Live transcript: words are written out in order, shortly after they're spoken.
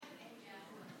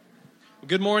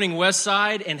Good morning,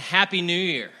 Westside, and Happy New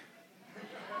Year.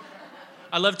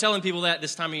 I love telling people that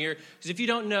this time of year, because if you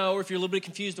don't know, or if you're a little bit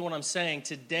confused on what I'm saying,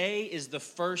 today is the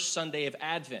first Sunday of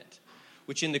Advent,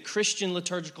 which in the Christian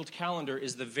liturgical calendar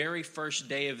is the very first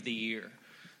day of the year.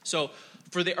 So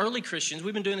for the early Christians,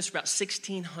 we've been doing this for about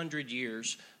 1,600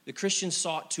 years. The Christians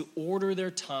sought to order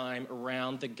their time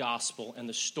around the gospel and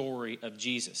the story of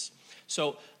Jesus.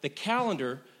 So the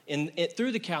calendar,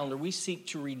 through the calendar, we seek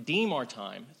to redeem our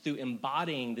time through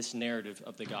embodying this narrative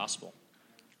of the gospel.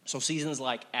 So seasons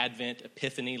like Advent,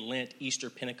 Epiphany, Lent, Easter,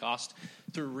 Pentecost,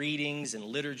 through readings and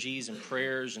liturgies and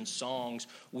prayers and songs,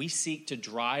 we seek to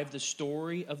drive the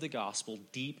story of the gospel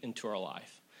deep into our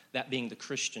life, that being the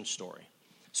Christian story.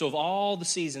 So of all the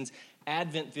seasons,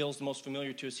 Advent feels the most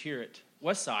familiar to us here at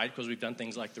Westside because we've done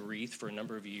things like the wreath for a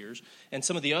number of years, and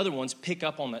some of the other ones pick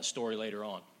up on that story later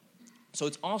on. So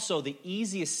it's also the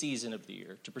easiest season of the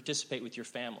year to participate with your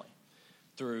family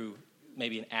through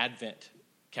maybe an Advent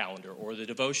calendar or the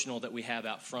devotional that we have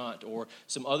out front or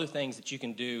some other things that you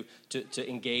can do to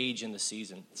engage in the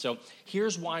season. So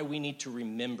here's why we need to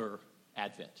remember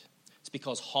Advent. It's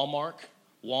because Hallmark,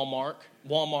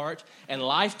 Walmart, and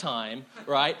Lifetime,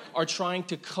 right, are trying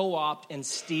to co-opt and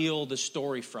steal the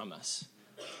story from us.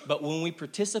 But when we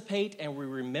participate and we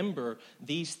remember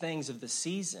these things of the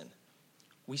season,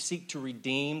 we seek to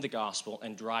redeem the gospel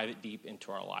and drive it deep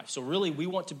into our life. So really, we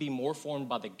want to be more formed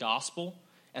by the gospel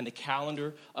and the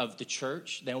calendar of the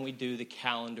church than we do the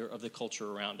calendar of the culture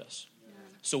around us. Yeah.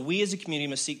 So we as a community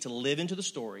must seek to live into the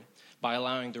story by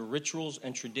allowing the rituals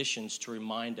and traditions to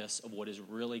remind us of what is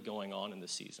really going on in the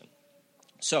season.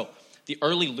 So the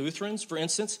early Lutherans, for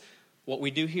instance, what we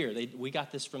do here, we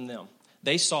got this from them.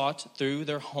 They sought through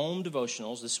their home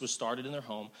devotionals, this was started in their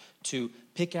home, to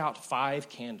pick out 5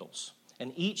 candles.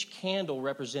 And each candle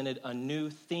represented a new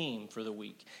theme for the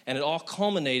week. And it all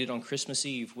culminated on Christmas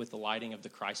Eve with the lighting of the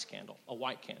Christ candle, a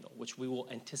white candle, which we will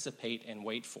anticipate and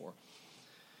wait for.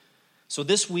 So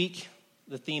this week,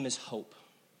 the theme is hope.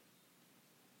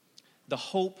 The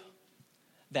hope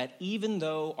that even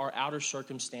though our outer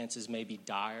circumstances may be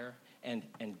dire and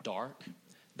dark,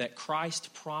 that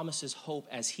Christ promises hope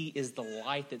as he is the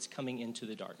light that's coming into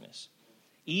the darkness.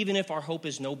 Even if our hope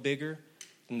is no bigger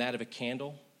than that of a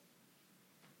candle,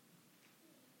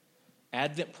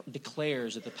 Advent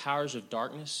declares that the powers of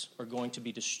darkness are going to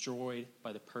be destroyed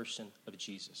by the person of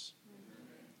Jesus.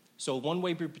 So one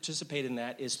way we participate in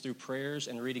that is through prayers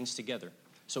and readings together.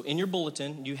 So in your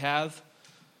bulletin, you have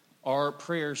our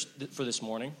prayers for this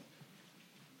morning.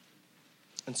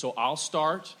 And so I'll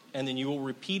start, and then you will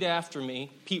repeat after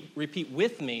me, repeat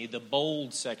with me the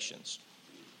bold sections.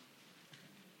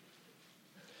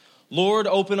 Lord,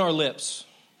 open our lips,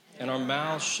 and our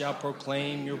mouths shall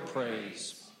proclaim your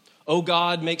praise. O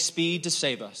God, make speed to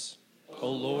save us.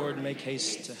 O Lord, make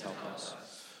haste to help us.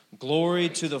 Glory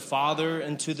to the Father,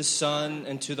 and to the Son,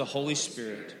 and to the Holy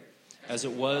Spirit, as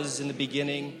it was in the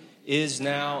beginning, is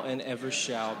now, and ever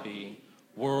shall be,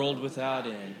 world without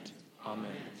end.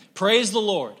 Amen. Praise the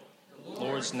Lord. The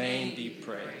Lord's name be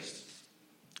praised.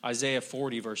 Isaiah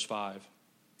 40, verse 5.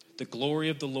 The glory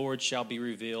of the Lord shall be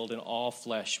revealed, and all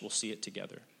flesh will see it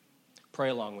together. Pray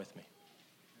along with me.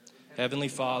 Heavenly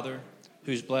Father,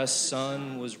 whose blessed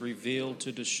Son was revealed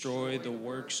to destroy the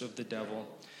works of the devil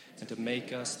and to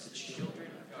make us the children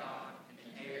of God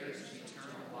and heirs of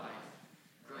eternal life,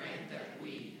 grant that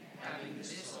we, having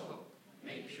this hope,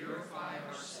 may purify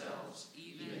ourselves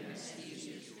even as he is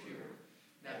pure,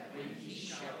 that when he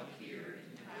shall appear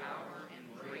in power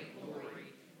and great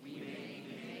glory, we may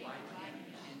be made like him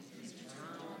in his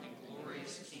eternal and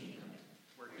glorious kingdom,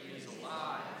 where he is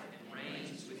alive and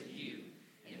reigns with you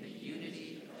in the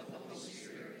unity of the Holy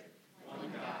Spirit,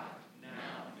 one God, now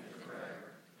and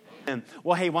forever.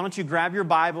 Well, hey, why don't you grab your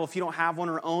Bible if you don't have one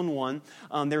or own one?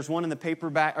 There's one in the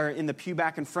paperback or in the pew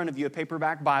back in front of you, a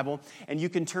paperback Bible, and you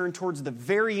can turn towards the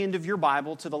very end of your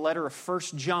Bible to the letter of 1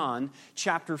 John,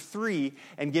 chapter 3,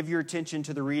 and give your attention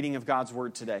to the reading of God's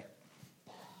Word today.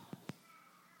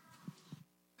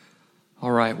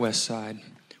 All right, Westside.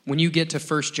 When you get to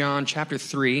 1 John, chapter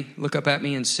 3, look up at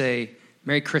me and say,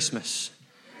 Merry Christmas.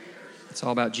 It's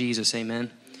all about Jesus,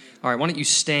 amen. All right, why don't you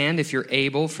stand if you're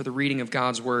able for the reading of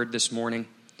God's Word this morning.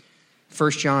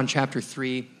 1 John chapter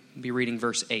 3, we'll be reading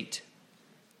verse 8.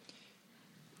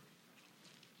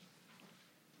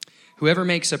 Whoever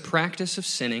makes a practice of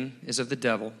sinning is of the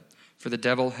devil, for the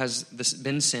devil has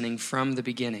been sinning from the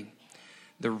beginning.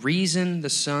 The reason the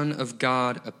Son of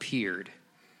God appeared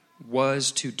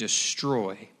was to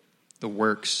destroy the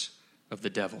works of the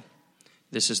devil.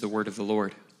 This is the word of the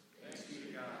Lord.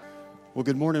 Well,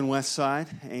 good morning, Westside.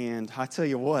 And I tell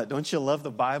you what, don't you love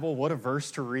the Bible? What a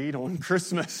verse to read on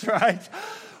Christmas, right?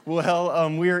 Well,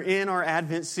 we're in our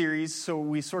Advent series, so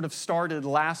we sort of started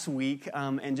last week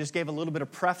and just gave a little bit of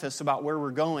preface about where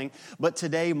we're going. But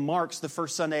today marks the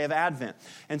first Sunday of Advent.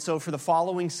 And so for the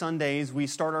following Sundays, we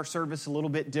start our service a little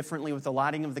bit differently with the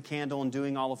lighting of the candle and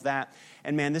doing all of that.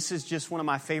 And man, this is just one of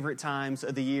my favorite times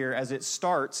of the year as it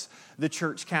starts the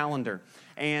church calendar.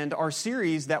 And our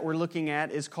series that we're looking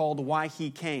at is called Why He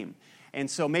Came. And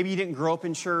so maybe you didn't grow up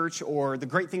in church, or the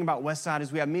great thing about Westside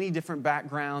is we have many different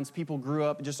backgrounds. People grew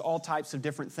up, just all types of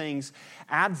different things.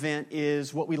 Advent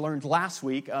is what we learned last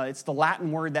week. It's the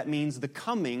Latin word that means the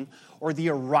coming or the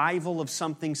arrival of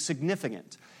something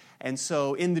significant. And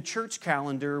so in the church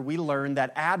calendar, we learned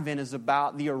that Advent is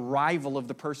about the arrival of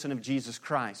the person of Jesus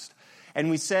Christ. And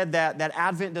we said that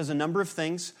Advent does a number of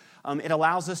things. It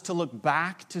allows us to look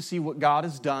back to see what God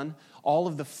has done, all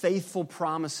of the faithful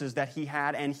promises that He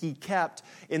had and He kept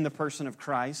in the person of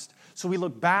Christ. So we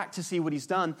look back to see what He's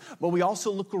done, but we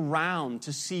also look around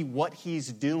to see what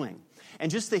He's doing.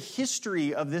 And just the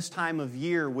history of this time of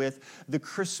year with the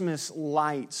Christmas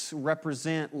lights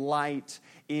represent light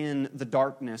in the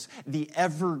darkness, the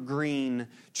evergreen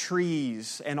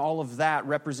trees and all of that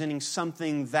representing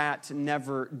something that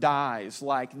never dies,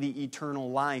 like the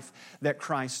eternal life that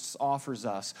Christ offers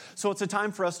us. So it's a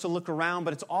time for us to look around,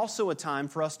 but it's also a time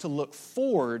for us to look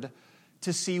forward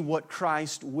to see what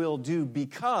Christ will do,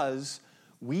 because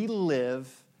we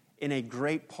live in a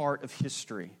great part of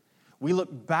history. We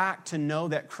look back to know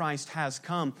that Christ has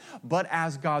come, but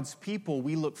as God's people,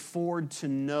 we look forward to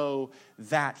know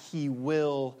that He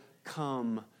will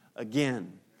come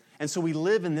again. And so we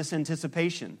live in this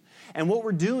anticipation. And what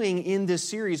we're doing in this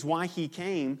series, Why He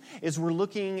Came, is we're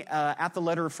looking at the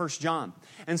letter of 1 John.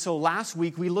 And so last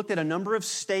week we looked at a number of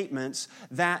statements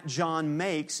that John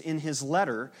makes in his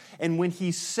letter. And when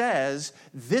he says,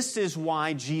 this is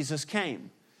why Jesus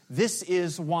came. This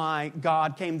is why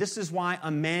God came. This is why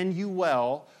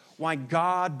Emmanuel, why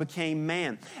God became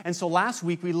man. And so last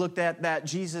week we looked at that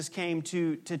Jesus came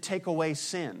to take away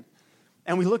sin.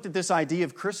 And we looked at this idea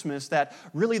of Christmas, that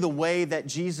really the way that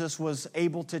Jesus was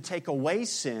able to take away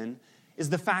sin is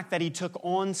the fact that He took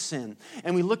on sin.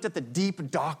 And we looked at the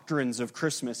deep doctrines of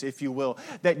Christmas, if you will,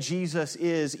 that Jesus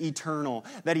is eternal,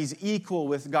 that He's equal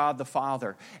with God the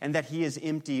Father, and that He is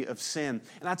empty of sin.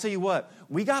 And I'll tell you what,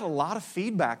 we got a lot of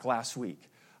feedback last week.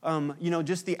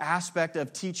 Just the aspect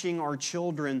of teaching our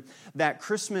children that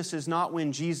Christmas is not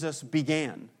when Jesus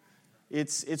began.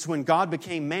 It's when God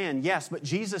became man, yes, but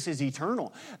Jesus is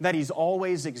eternal, that He's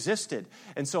always existed.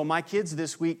 And so my kids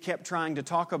this week kept trying to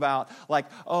talk about,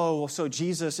 so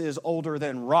Jesus is older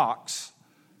than rocks.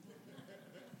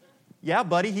 Yeah,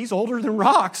 buddy, He's older than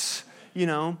rocks,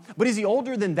 But is He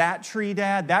older than that tree,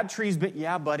 Dad? That tree's been,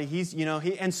 yeah, buddy, He's,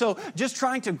 and so just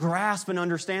trying to grasp and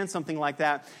understand something like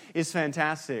that is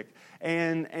fantastic.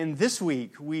 And this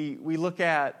week, we look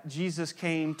at Jesus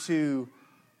came to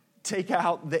take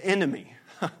out the enemy.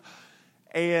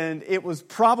 And it was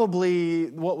probably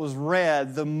what was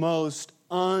read the most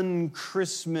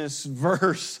un-Christmas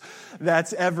verse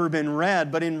that's ever been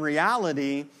read. But in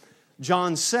reality,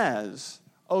 John says,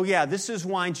 this is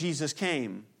why Jesus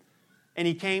came. And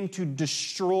He came to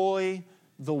destroy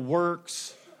the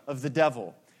works of the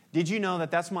devil. Did you know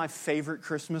that that's my favorite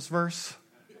Christmas verse?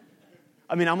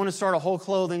 I'm going to start a whole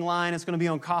clothing line. It's going to be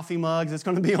on coffee mugs. It's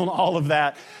going to be on all of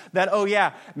that.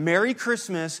 Merry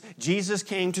Christmas. Jesus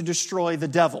came to destroy the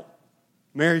devil.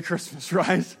 Merry Christmas,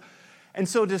 right? And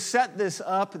so to set this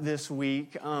up this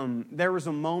week, there was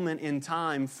a moment in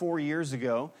time 4 years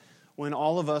ago when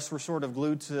all of us were sort of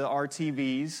glued to our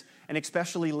TVs, and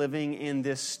especially living in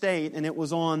this state. And it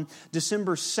was on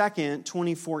December 2nd,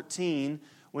 2014,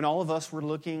 when all of us were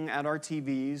looking at our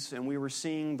TVs and we were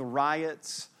seeing the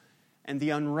riots and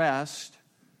the unrest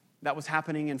that was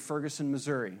happening in Ferguson,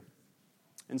 Missouri.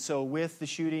 And so with the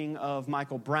shooting of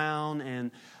Michael Brown, and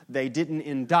they didn't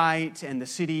indict, and the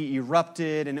city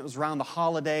erupted, and it was around the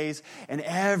holidays, and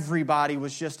everybody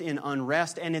was just in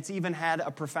unrest, and it's even had a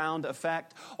profound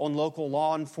effect on local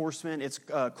law enforcement. It's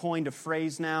coined a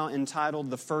phrase now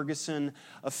entitled the Ferguson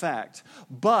effect.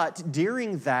 But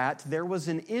during that, there was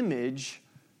an image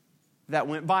that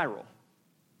went viral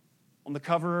on the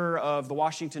cover of the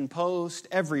Washington Post,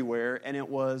 everywhere, and it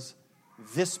was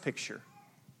this picture.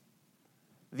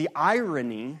 The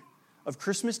irony of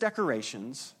Christmas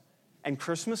decorations and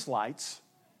Christmas lights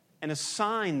and a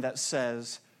sign that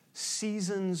says,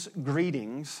 Season's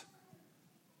Greetings,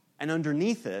 and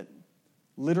underneath it,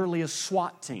 literally a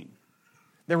SWAT team.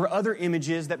 There were other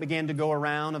images that began to go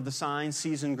around of the sign,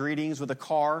 Season Greetings, with a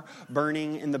car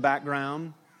burning in the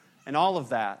background, and all of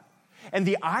that. And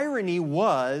the irony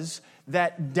was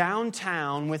that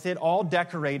downtown, with it all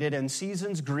decorated and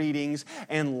season's greetings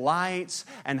and lights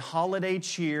and holiday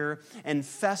cheer and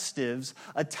festives,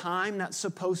 a time that's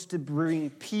supposed to bring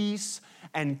peace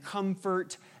and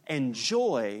comfort and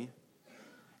joy,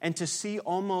 and to see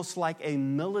almost like a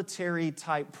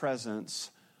military-type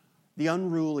presence, the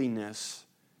unruliness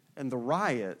and the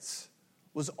riots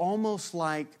was almost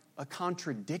like a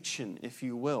contradiction, if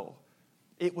you will.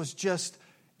 It was just,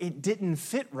 it didn't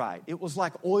fit right. It was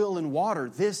like oil and water.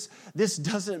 This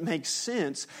doesn't make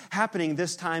sense happening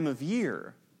this time of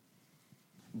year.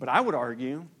 But I would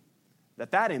argue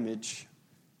that image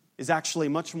is actually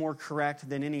much more correct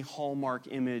than any Hallmark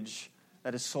image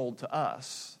that is sold to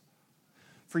us.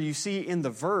 For you see, in the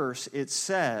verse, it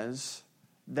says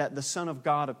that the Son of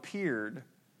God appeared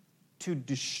to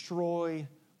destroy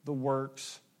the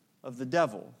works of the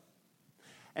devil.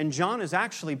 And John is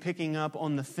actually picking up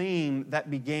on the theme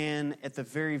that began at the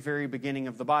very, very beginning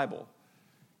of the Bible.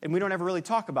 And we don't ever really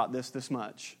talk about this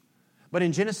much. But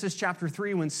in Genesis chapter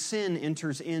 3, when sin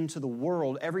enters into the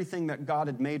world, everything that God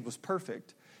had made was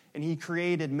perfect. And He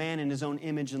created man in His own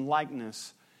image and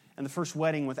likeness. And the first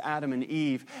wedding with Adam and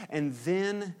Eve. And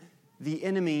then the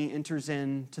enemy enters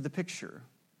into the picture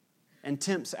and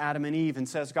tempts Adam and Eve and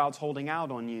says, God's holding out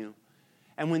on you.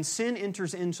 And when sin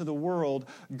enters into the world,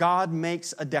 God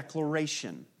makes a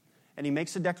declaration. And He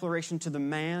makes a declaration to the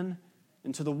man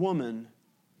and to the woman,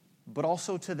 but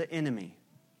also to the enemy.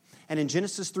 And in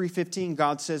Genesis 3:15,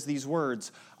 God says these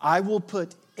words, I will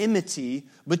put enmity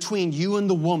between you and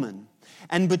the woman,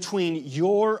 and between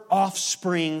your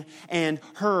offspring and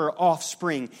her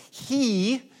offspring.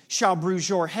 He shall bruise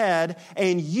your head,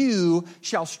 and you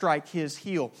shall strike his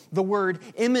heel. The word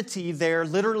enmity there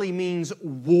literally means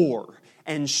war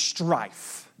and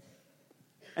strife.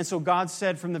 And so God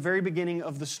said from the very beginning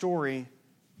of the story,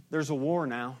 there's a war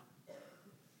now.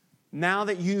 Now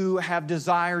that you have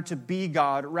desired to be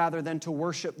God rather than to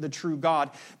worship the true God,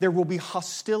 there will be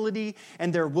hostility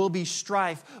and there will be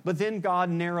strife. But then God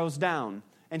narrows down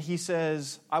and He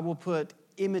says, I will put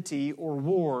enmity or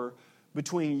war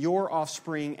between your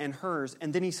offspring and hers.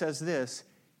 And then He says this,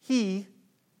 He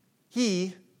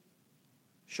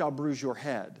shall bruise your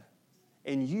head,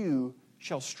 and you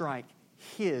shall strike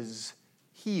his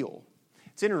heel.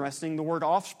 It's interesting, the word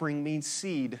offspring means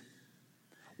seed.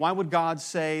 Why would God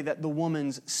say that the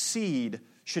woman's seed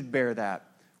should bear that?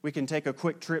 We can take a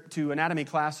quick trip to anatomy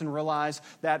class and realize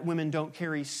that women don't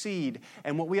carry seed.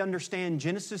 And what we understand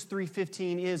Genesis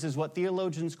 3:15 is what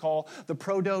theologians call the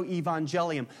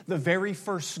proto-evangelium, the very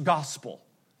first gospel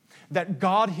that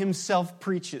God Himself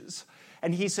preaches.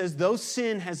 And He says, though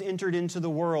sin has entered into the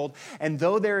world, and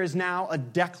though there is now a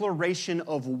declaration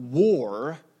of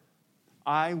war,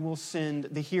 I will send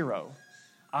the hero.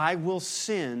 I will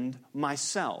send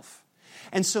myself.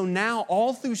 And so now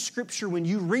all through Scripture, when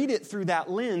you read it through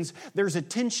that lens, there's a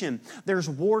tension, there's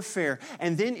warfare.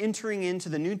 And then entering into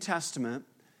the New Testament,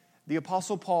 the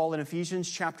Apostle Paul in Ephesians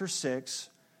chapter 6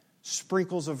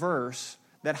 sprinkles a verse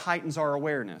that heightens our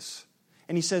awareness.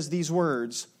 And he says these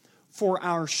words, for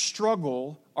our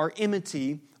struggle, our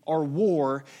enmity, our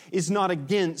war is not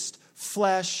against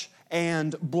flesh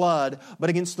and blood, but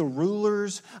against the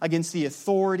rulers, against the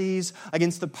authorities,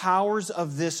 against the powers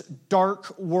of this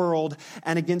dark world,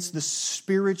 and against the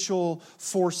spiritual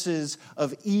forces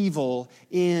of evil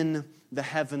in the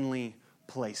heavenly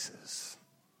places.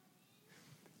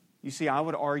 You see, I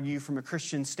would argue from a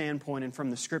Christian standpoint and from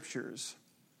the Scriptures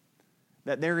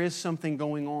that there is something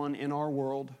going on in our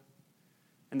world.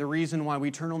 And the reason why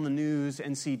we turn on the news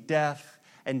and see death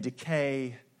and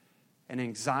decay and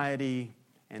anxiety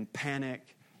and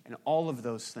panic and all of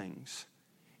those things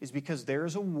is because there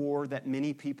is a war that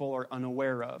many people are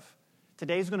unaware of.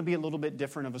 Today's going to be a little bit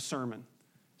different of a sermon.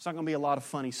 It's not going to be a lot of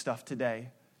funny stuff today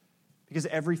because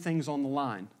everything's on the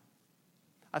line.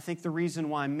 I think the reason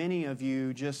why many of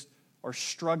you just are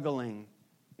struggling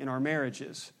in our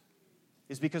marriages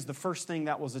is because the first thing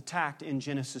that was attacked in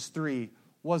Genesis 3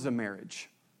 was a marriage.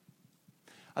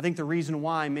 I think the reason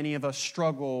why many of us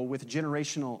struggle with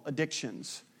generational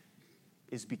addictions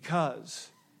is because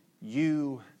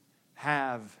you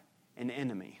have an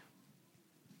enemy.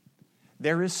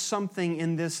 There is something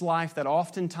in this life that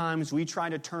oftentimes we try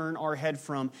to turn our head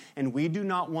from and we do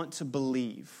not want to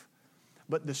believe.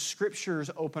 But the Scriptures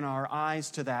open our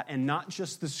eyes to that, and not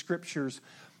just the Scriptures,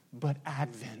 but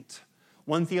Advent.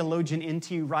 One theologian,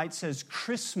 N.T. Wright, says,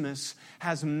 Christmas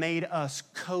has made us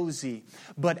cozy,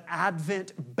 but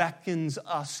Advent beckons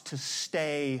us to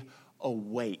stay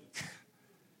awake.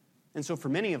 And so for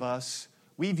many of us,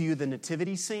 we view the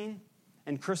nativity scene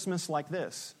and Christmas like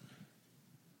this.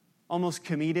 Almost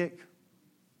comedic,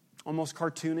 almost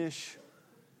cartoonish,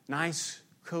 nice,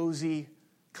 cozy,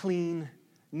 clean,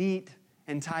 neat,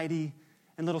 and tidy,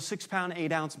 and little 6-pound,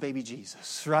 8-ounce baby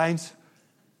Jesus, right?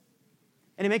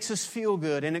 And it makes us feel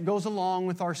good, and it goes along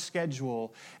with our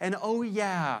schedule. And oh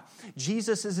yeah,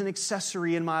 Jesus is an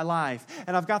accessory in my life.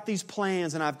 And I've got these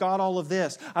plans, and I've got all of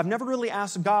this. I've never really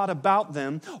asked God about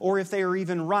them, or if they are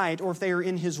even right, or if they are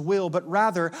in His will. But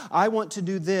rather, I want to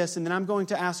do this, and then I'm going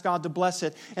to ask God to bless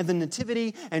it. And the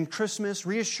Nativity and Christmas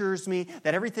reassures me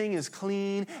that everything is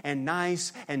clean and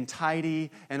nice and tidy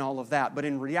and all of that. But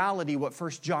in reality, what 1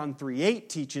 John 3:8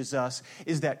 teaches us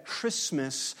is that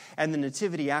Christmas and the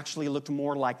Nativity actually looked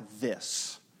more like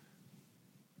this.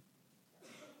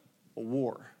 A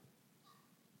war.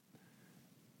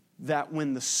 That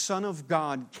when the Son of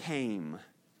God came,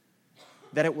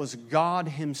 that it was God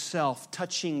Himself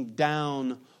touching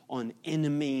down on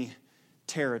enemy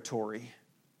territory.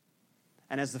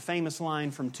 And as the famous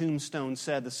line from Tombstone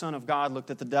said, the Son of God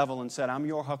looked at the devil and said, "I'm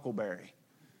your huckleberry."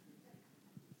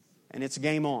 And it's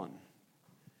game on.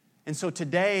 And so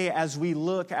today, as we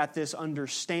look at this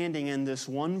understanding in this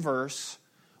one verse,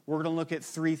 we're going to look at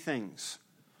three things.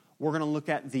 We're going to look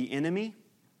at the enemy,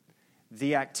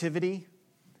 the activity,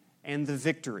 and the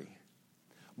victory.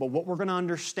 But what we're going to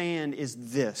understand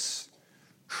is this.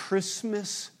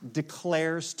 Christmas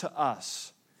declares to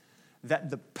us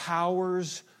that the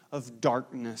powers of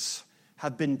darkness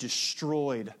have been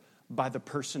destroyed by the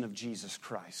person of Jesus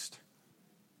Christ.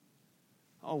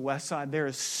 Oh, Westside, there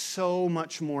is so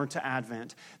much more to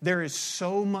Advent. There is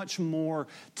so much more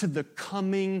to the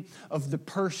coming of the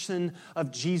person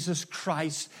of Jesus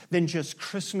Christ than just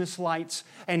Christmas lights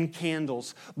and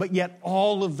candles. But yet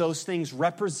all of those things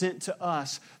represent to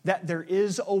us that there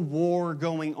is a war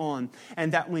going on,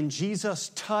 and that when Jesus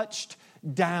touched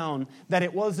down, that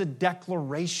it was a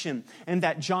declaration, and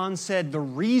that John said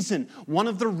one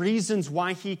of the reasons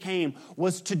why He came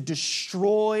was to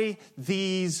destroy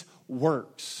these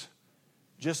works.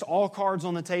 Just all cards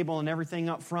on the table and everything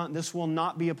up front. This will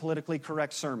not be a politically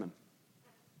correct sermon.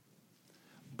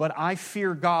 But I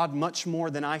fear God much more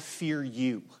than I fear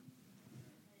you.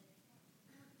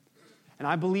 And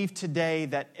I believe today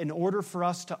that in order for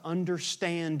us to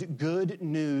understand good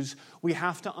news, we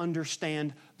have to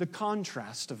understand the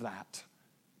contrast of that.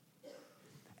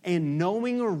 And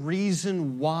knowing a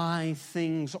reason why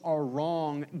things are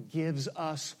wrong gives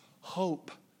us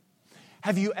hope.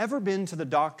 Have you ever been to the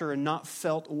doctor and not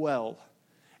felt well?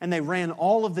 And they ran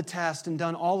all of the tests and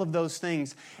done all of those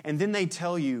things, and then they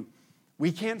tell you,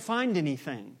 "We can't find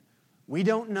anything. We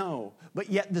don't know."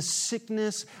 But yet the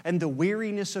sickness and the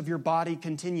weariness of your body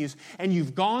continues, and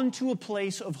you've gone to a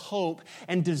place of hope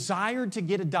and desired to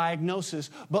get a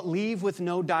diagnosis, but leave with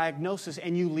no diagnosis,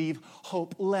 and you leave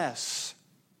hopeless.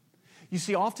 You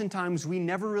see, oftentimes we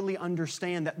never really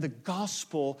understand that the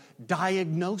gospel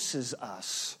diagnoses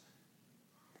us,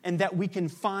 and that we can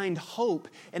find hope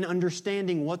in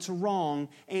understanding what's wrong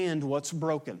and what's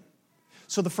broken.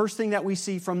 So the first thing that we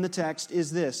see from the text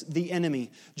is this, the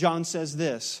enemy. John says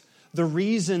this, the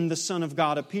reason the Son of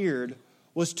God appeared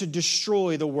was to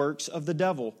destroy the works of the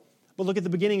devil. But look at the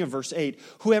beginning of verse 8.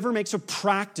 Whoever makes a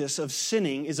practice of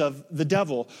sinning is of the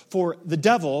devil, for the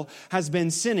devil has been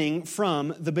sinning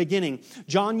from the beginning.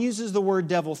 John uses the word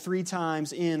devil 3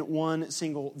 times in one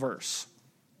single verse.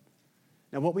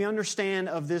 Now, what we understand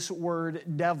of this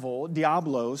word devil,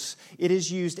 diablos, it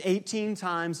is used 18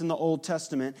 times in the Old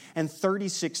Testament and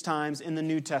 36 times in the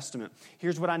New Testament.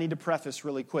 Here's what I need to preface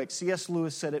really quick. C.S.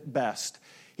 Lewis said it best.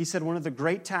 He said one of the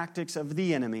great tactics of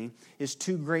the enemy is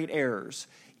 2 great errors.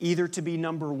 Either to be,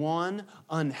 number 1,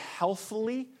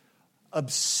 unhealthily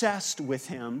obsessed with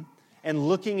him and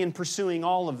looking and pursuing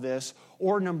all of this,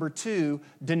 or number 2,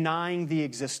 denying the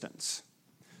existence.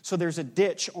 So there's a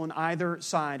ditch on either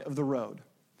side of the road.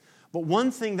 But one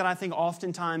thing that I think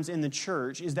oftentimes in the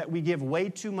church is that we give way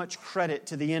too much credit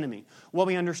to the enemy. What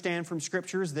we understand from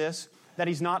Scripture is this, that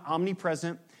he's not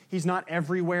omnipresent, he's not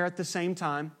everywhere at the same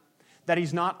time, that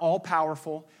he's not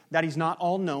all-powerful, that he's not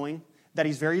all-knowing, that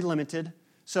he's very limited.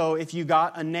 So if you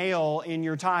got a nail in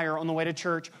your tire on the way to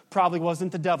church, probably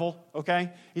wasn't the devil, okay?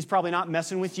 He's probably not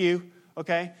messing with you.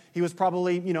 Okay? He was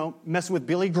probably, messing with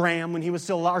Billy Graham when he was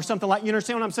still alive or something like, you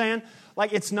understand what I'm saying?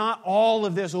 Like, it's not all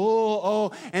of this,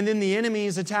 and then the enemy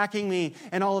is attacking me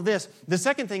and all of this. The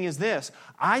second thing is this.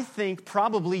 I think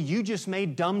probably you just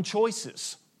made dumb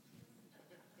choices.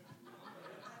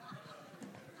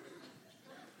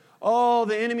 Oh,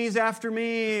 the enemy's after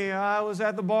me. I was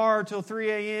at the bar till 3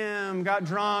 a.m., got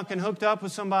drunk and hooked up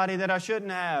with somebody that I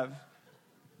shouldn't have.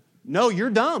 No, you're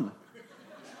dumb.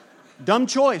 Dumb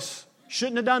choice.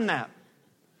 Shouldn't have done that.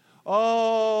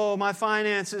 Oh, my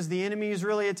finances, the enemy is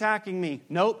really attacking me.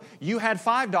 Nope, you had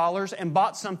 $5 and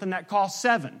bought something that cost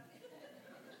 $7.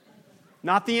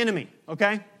 Not the enemy,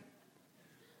 okay?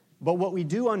 But what we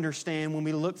do understand when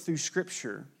we look through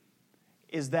Scripture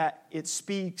is that it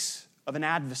speaks of an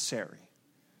adversary.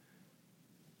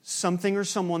 Something or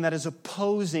someone that is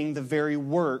opposing the very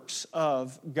works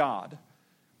of God.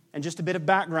 And just a bit of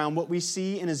background, what we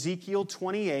see in Ezekiel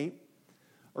 28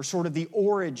 are sort of the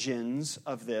origins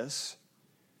of this.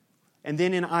 And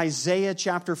then in Isaiah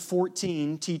chapter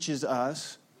 14 teaches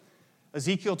us,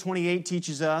 Ezekiel 28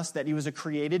 teaches us that he was a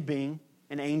created being,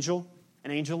 an angel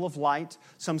of light.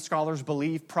 Some scholars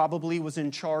believe probably was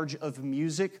in charge of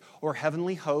music or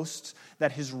heavenly hosts,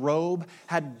 that his robe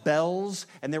had bells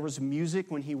and there was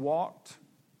music when he walked.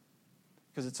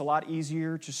 Because it's a lot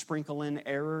easier to sprinkle in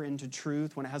error into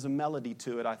truth when it has a melody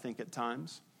to it, I think, at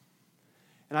times.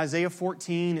 In Isaiah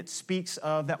 14, it speaks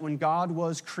of that when God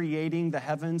was creating the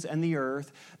heavens and the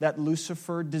earth, that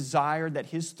Lucifer desired that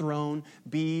his throne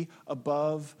be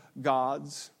above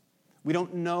God's. We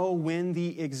don't know when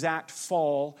the exact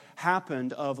fall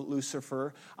happened of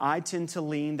Lucifer. I tend to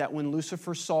lean that when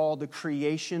Lucifer saw the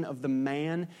creation of the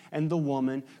man and the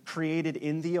woman created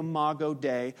in the Imago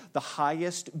Dei, the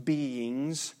highest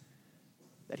beings,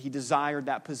 that he desired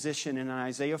that position. And in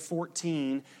Isaiah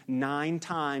 14, 9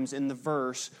 times in the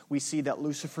verse, we see that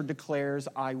Lucifer declares,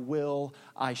 I will,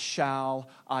 I shall,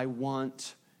 I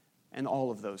want, and all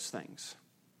of those things.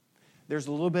 There's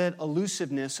a little bit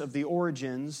elusiveness of the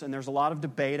origins, and there's a lot of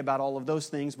debate about all of those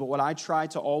things, but what I try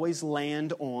to always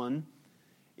land on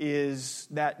is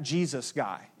that Jesus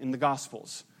guy in the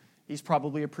Gospels. He's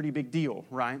probably a pretty big deal,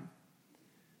 right?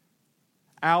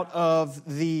 Out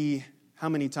of the, how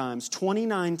many times?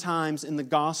 29 times in the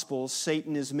Gospels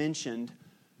Satan is mentioned,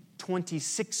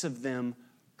 26 of them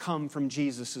come from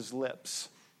Jesus' lips.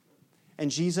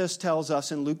 And Jesus tells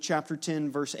us in Luke chapter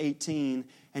 10, verse 18,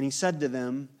 and he said to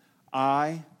them,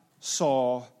 I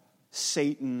saw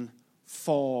Satan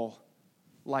fall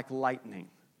like lightning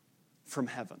from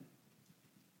heaven.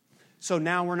 So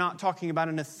now we're not talking about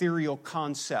an ethereal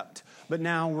concept, but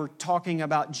now we're talking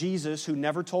about Jesus who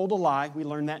never told a lie. We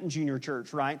learned that in junior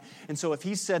church, right? And so if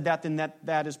he said that, then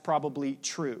that is probably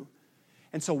true.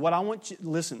 And so what I want you,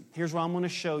 listen, here's what I'm going to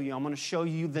show you. I'm going to show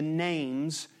you the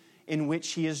names in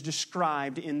which he is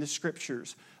described in the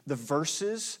Scriptures. The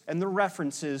verses and the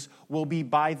references will be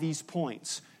by these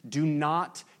points. Do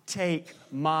not take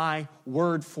my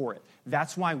word for it.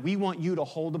 That's why we want you to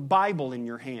hold a Bible in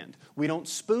your hand. We don't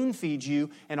spoon feed you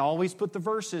and always put the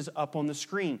verses up on the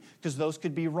screen because those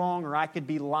could be wrong or I could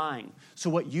be lying. So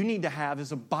what you need to have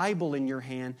is a Bible in your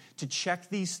hand to check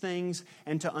these things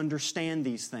and to understand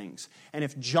these things. And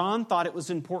if John thought it was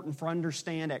important for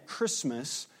understand at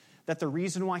Christmas that the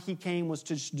reason why he came was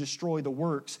to destroy the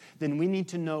works, then we need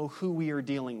to know who we are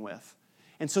dealing with.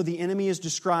 And so the enemy is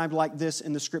described like this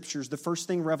in the Scriptures. The first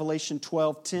thing, Revelation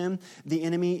 12:10, the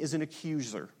enemy is an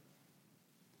accuser.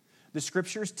 The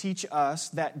Scriptures teach us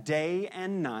that day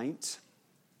and night,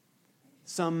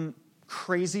 some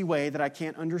crazy way that I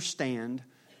can't understand,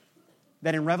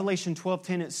 that in Revelation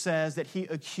 12:10 it says that he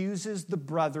accuses the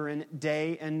brethren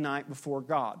day and night before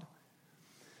God.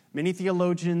 Many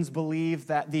theologians believe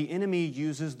that the enemy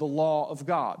uses the law of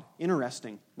God.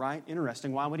 Interesting, right?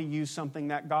 Interesting. Why would he use something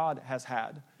that God has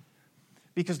had?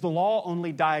 Because the law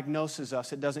only diagnoses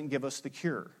us. It doesn't give us the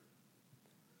cure.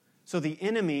 So the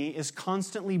enemy is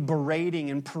constantly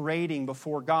berating and parading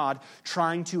before God,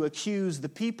 trying to accuse the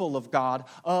people of God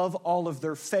of all of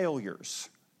their failures.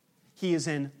 He is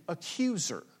an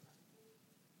accuser,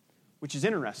 which is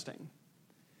interesting.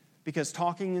 Because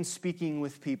talking and speaking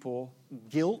with people,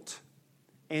 guilt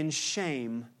and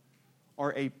shame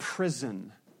are a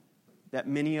prison that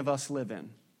many of us live in.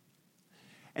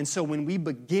 And so when we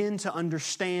begin to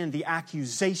understand the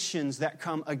accusations that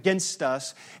come against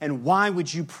us, and why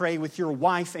would you pray with your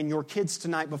wife and your kids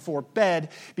tonight before bed?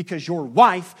 Because your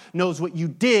wife knows what you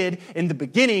did in the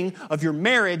beginning of your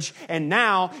marriage, and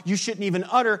now you shouldn't even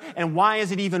utter. And why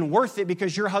is it even worth it?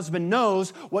 Because your husband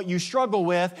knows what you struggle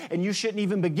with, and you shouldn't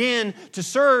even begin to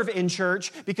serve in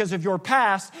church because of your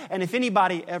past. And if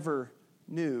anybody ever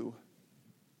knew,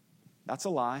 that's a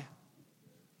lie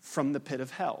from the pit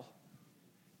of hell.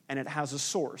 And it has a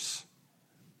source.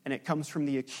 And it comes from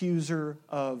the accuser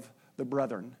of the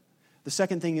brethren. The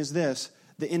second thing is this.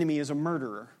 The enemy is a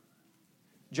murderer.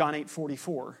 John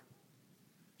 8:44.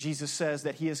 Jesus says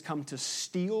that he has come to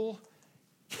steal,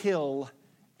 kill,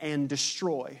 and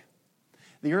destroy.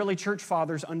 The early church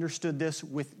fathers understood this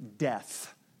with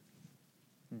death.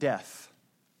 Death.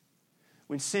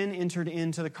 When sin entered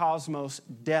into the cosmos,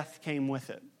 death came with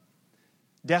it.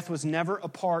 Death was never a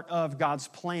part of God's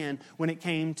plan when it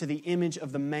came to the image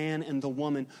of the man and the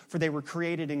woman, for they were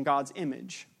created in God's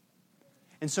image.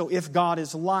 And so if God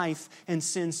is life and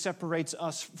sin separates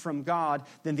us from God,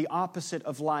 then the opposite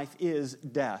of life is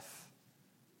death.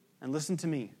 And listen to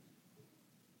me.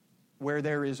 Where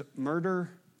there is murder,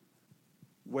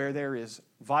 where there is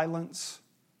violence,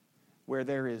 where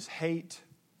there is hate,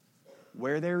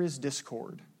 where there is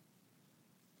discord,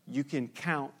 you can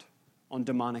count on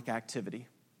demonic activity.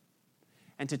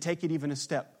 And to take it even a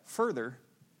step further,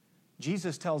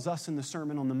 Jesus tells us in the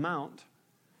Sermon on the Mount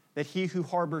that he who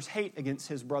harbors hate against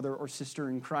his brother or sister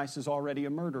in Christ is already a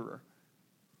murderer.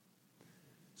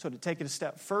 So to take it a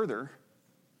step further,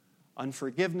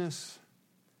 unforgiveness,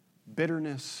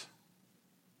 bitterness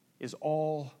is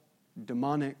all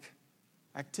demonic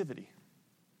activity.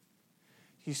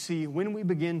 You see, when we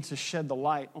begin to shed the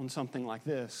light on something like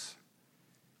this,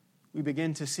 we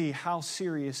begin to see how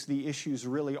serious the issues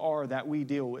really are that we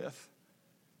deal with.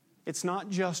 It's not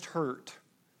just hurt,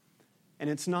 and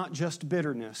it's not just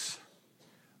bitterness,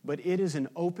 but it is an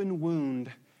open wound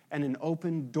and an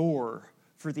open door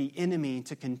for the enemy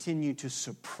to continue to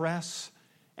suppress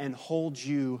and hold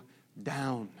you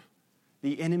down.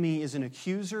 The enemy is an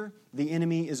accuser. The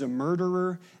enemy is a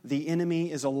murderer. The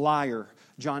enemy is a liar.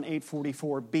 John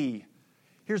 8:44b.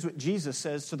 Here's what Jesus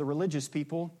says to the religious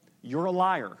people. You're a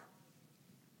liar.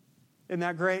 Isn't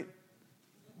that great?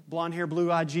 Blonde hair,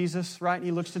 blue-eyed Jesus, right? And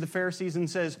he looks to the Pharisees and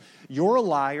says, you're a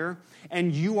liar,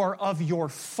 and you are of your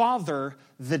father,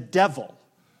 the devil,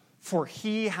 for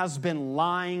he has been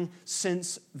lying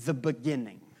since the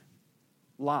beginning.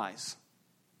 Lies.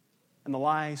 And the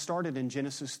lie started in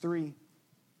Genesis 3.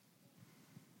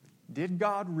 Did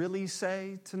God really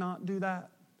say to not do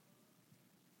that?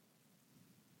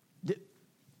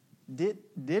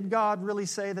 Did God really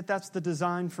say that that's the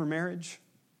design for marriage?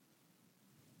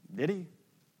 Did he?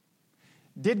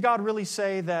 Did God really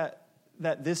say that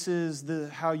this is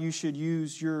how you should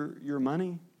use your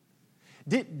money?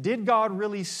 Did God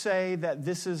really say that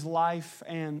this is life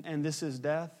and this is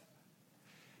death?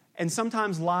 And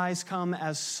sometimes lies come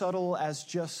as subtle as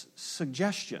just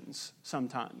suggestions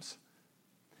sometimes.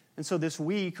 And so this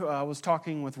week I was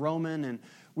talking with Roman, and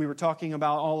we were talking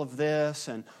about all of this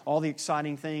and all the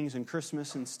exciting things and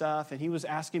Christmas and stuff. And he was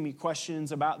asking me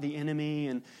questions about the enemy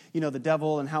and, the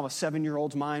devil and how a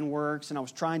 7-year-old's mind works. And I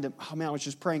was I was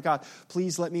just praying, God,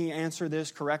 please let me answer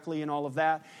this correctly and all of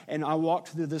that. And I walked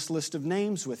through this list of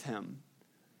names with him.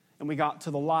 And we got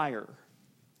to the liar.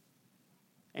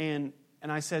 And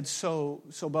I said, so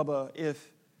Bubba,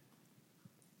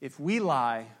 if we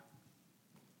lie,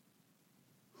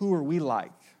 who are we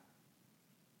like?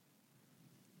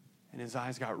 And his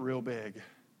eyes got real big.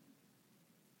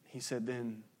 He said,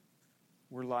 then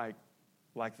we're like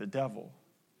the devil.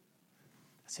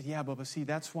 I said, yeah, Bubba, see,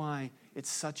 that's why it's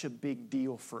such a big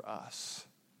deal for us.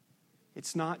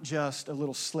 It's not just a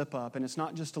little slip up, and it's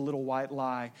not just a little white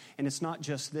lie, and it's not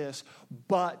just this.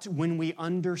 But when we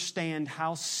understand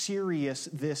how serious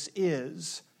this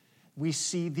is, we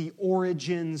see the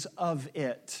origins of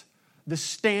it. The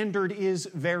standard is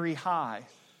very high.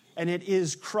 And it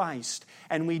is Christ.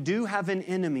 And we do have an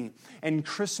enemy. And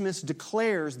Christmas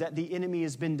declares that the enemy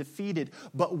has been defeated.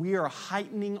 But we are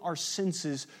heightening our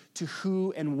senses to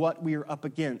who and what we are up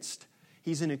against.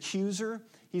 He's an accuser.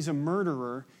 He's a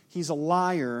murderer. He's a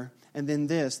liar. And then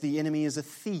this, the enemy is a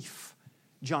thief.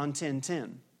 John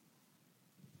 10:10.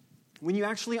 When you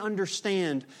actually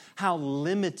understand how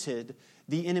limited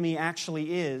the enemy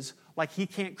actually is, like he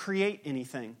can't create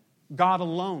anything. God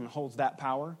alone holds that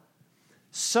power.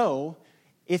 So,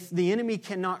 if the enemy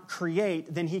cannot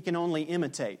create, then he can only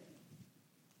imitate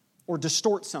or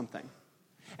distort something.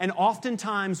 And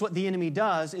oftentimes what the enemy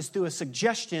does is through a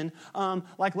suggestion,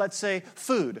 like let's say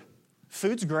food.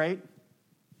 Food's great.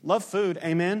 Love food,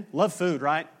 amen? Love food,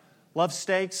 right? Love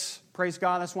steaks, praise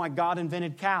God. That's why God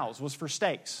invented cows, was for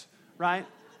steaks, right?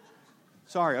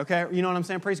 Sorry, okay? You know what I'm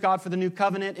saying? Praise God for the new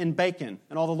covenant and bacon.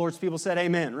 And all the Lord's people said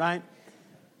amen, right?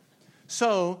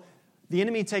 So, the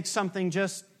enemy takes something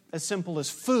just as simple as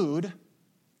food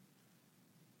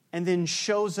and then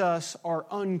shows us our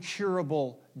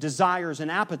uncurable desires and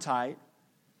appetite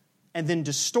and then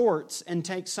distorts and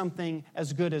takes something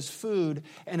as good as food,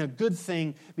 and a good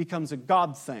thing becomes a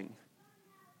God thing.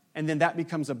 And then that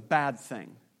becomes a bad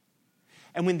thing.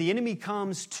 And when the enemy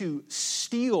comes to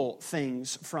steal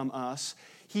things from us,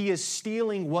 he is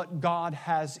stealing what God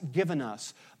has given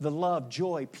us. The love,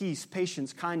 joy, peace,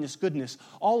 patience, kindness, goodness,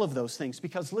 all of those things.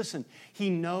 Because listen, he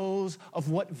knows of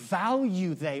what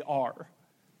value they are.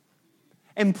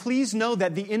 And please know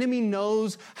that the enemy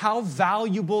knows how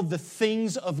valuable the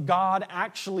things of God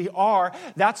actually are.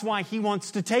 That's why he wants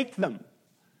to take them.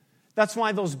 That's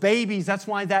why those babies, that's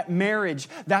why that marriage,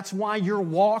 that's why your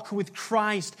walk with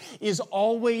Christ is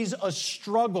always a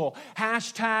struggle.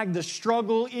 Hashtag the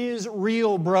struggle is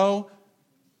real, bro.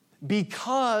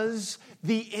 Because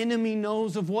the enemy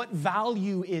knows of what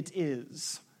value it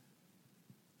is.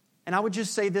 And I would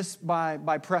just say this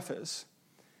by preface.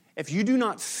 If you do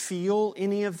not feel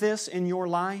any of this in your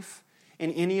life,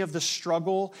 in any of the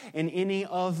struggle, in any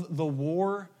of the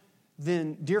war,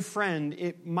 then, dear friend,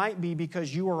 it might be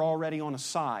because you are already on a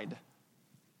side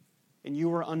and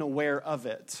you are unaware of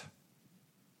it.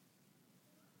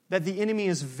 That the enemy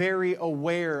is very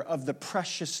aware of the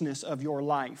preciousness of your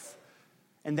life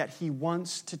and that he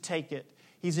wants to take it.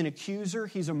 He's an accuser,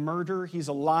 he's a murderer, he's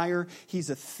a liar, he's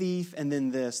a thief, and then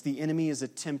this, the enemy is a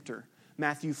tempter.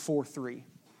 Matthew 4:3.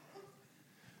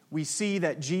 We see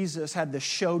that Jesus had the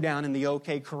showdown in the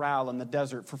OK Corral in the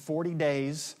desert for 40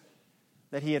 days,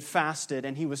 that he had fasted,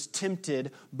 and he was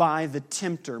tempted by the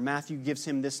tempter. Matthew gives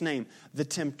him this name, the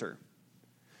tempter,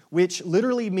 which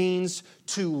literally means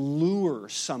to lure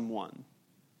someone.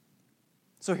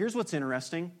 So here's what's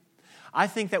interesting. I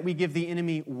think that we give the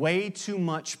enemy way too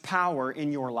much power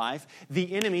in your life.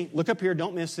 The enemy, look up here,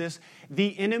 don't miss this.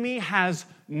 The enemy has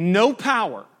no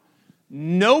power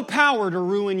to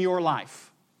ruin your life.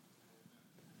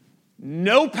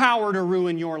 No power to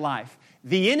ruin your life.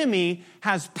 The enemy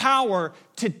has power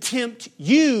to tempt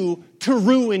you to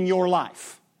ruin your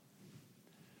life.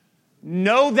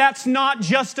 No, that's not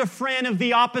just a friend of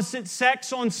the opposite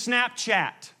sex on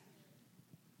Snapchat.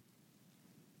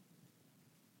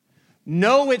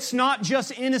 No, it's not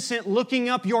just innocent looking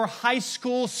up your high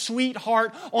school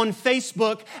sweetheart on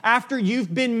Facebook after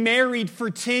you've been married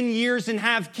for 10 years and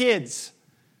have kids.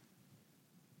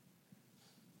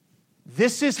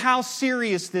 This is how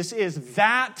serious this is.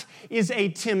 That is a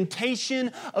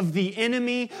temptation of the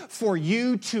enemy for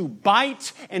you to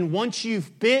bite, and once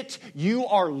you've bit, you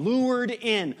are lured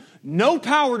in. No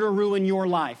power to ruin your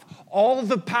life. All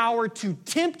the power to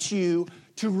tempt you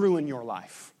to ruin your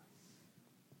life.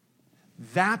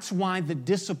 That's why the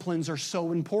disciplines are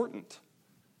so important.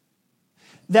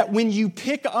 That when you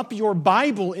pick up your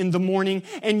Bible in the morning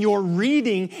and you're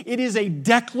reading, it is a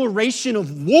declaration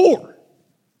of war.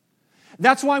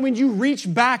 That's why when you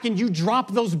reach back and you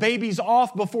drop those babies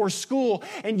off before school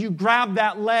and you grab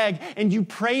that leg and you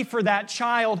pray for that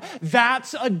child,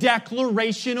 that's a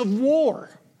declaration of war.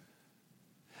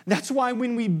 That's why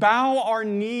when we bow our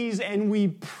knees and we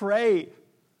pray,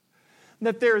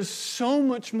 that there is so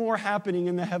much more happening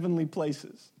in the heavenly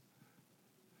places.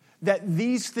 That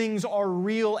these things are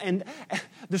real, and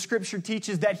the Scripture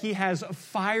teaches that He has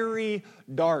fiery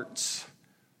darts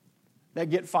that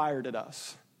get fired at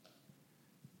us.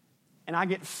 And I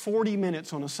get 40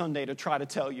 minutes on a Sunday to try to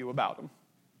tell you about them.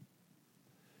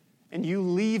 And you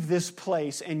leave this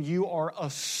place and you are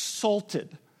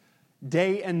assaulted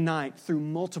day and night through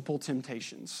multiple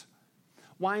temptations.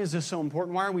 Why is this so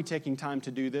important? Why are we taking time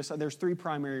to do this? There's three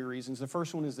primary reasons. The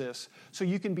first one is this. So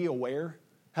you can be aware.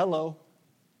 Hello.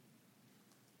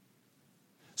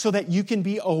 So that you can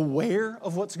be aware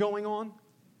of what's going on.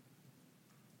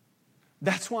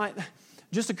 That's why,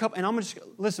 just a couple, and I'm going to,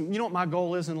 listen, you know what my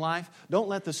goal is in life? Don't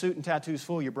let the suit and tattoos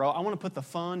fool you, bro. I want to put the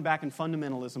fun back in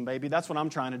fundamentalism, baby. That's what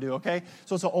I'm trying to do, okay?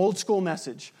 So it's an old school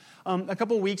message. A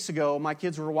couple of weeks ago, my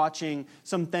kids were watching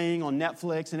something on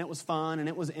Netflix, and it was fun, and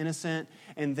it was innocent,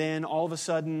 and then all of a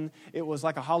sudden, it was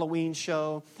like a Halloween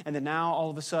show, and then now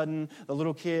all of a sudden, the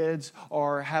little kids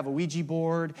have a Ouija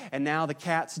board, and now the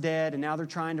cat's dead, and now they're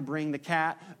trying to bring the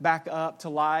cat back up to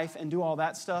life and do all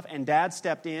that stuff, and Dad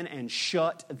stepped in and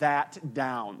shut that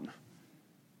down.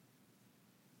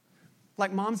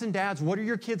 Like, moms and dads, what are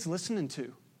your kids listening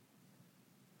to?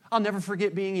 I'll never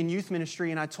forget being in youth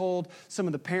ministry, and I told some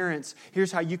of the parents,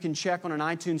 here's how you can check on an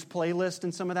iTunes playlist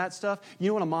and some of that stuff. You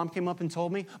know what a mom came up and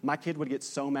told me? My kid would get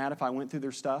so mad if I went through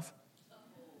their stuff.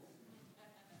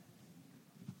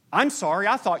 I'm sorry,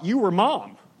 I thought you were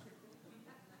mom.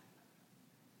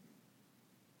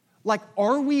 Like,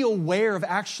 are we aware of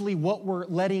actually what we're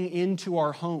letting into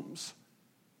our homes?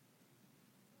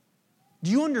 Do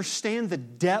you understand the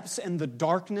depths and the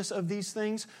darkness of these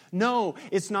things? No,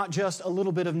 it's not just a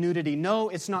little bit of nudity. No,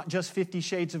 it's not just 50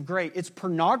 Shades of Grey. It's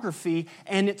pornography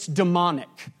and it's demonic.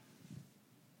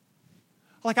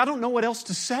 Like, I don't know what else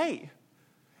to say.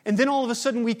 And then all of a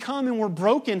sudden we come and we're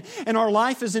broken and our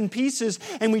life is in pieces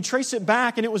and we trace it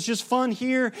back and it was just fun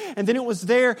here and then it was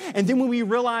there. And then when we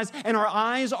realize and our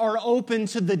eyes are open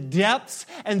to the depths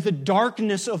and the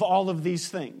darkness of all of these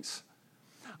things.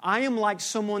 I am like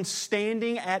someone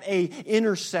standing at an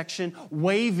intersection,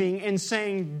 waving and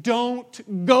saying,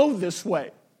 don't go this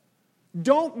way.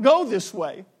 Don't go this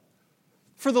way.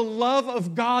 For the love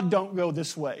of God, don't go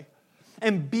this way.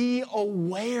 And be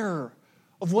aware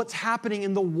of what's happening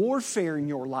in the warfare in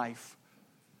your life.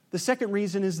 The second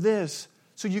reason is this,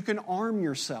 so you can arm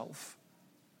yourself.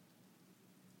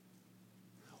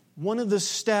 One of the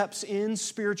steps in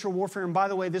spiritual warfare, and by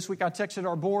the way, this week I texted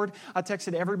our board, I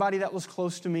texted everybody that was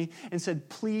close to me and said,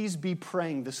 please be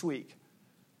praying this week.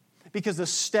 Because the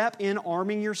step in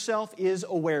arming yourself is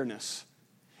awareness.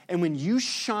 And when you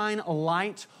shine a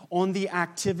light on the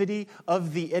activity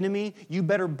of the enemy, you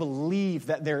better believe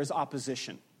that there is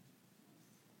opposition.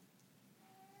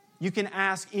 You can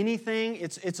ask anything.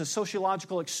 It's a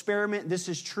sociological experiment. This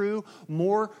is true.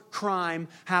 More crime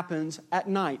happens at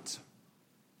night,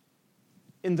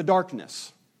 in the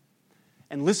darkness.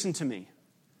 And listen to me.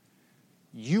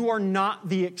 You are not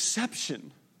the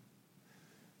exception.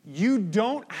 You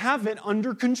don't have it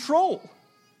under control.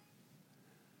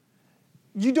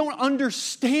 You don't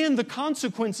understand the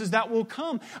consequences that will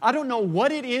come. I don't know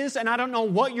what it is and I don't know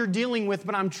what you're dealing with,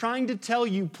 but I'm trying to tell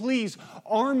you, please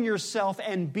arm yourself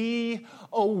and be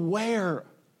aware.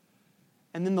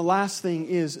 And then the last thing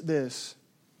is this,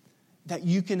 that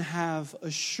you can have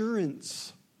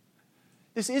assurance.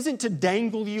 This isn't to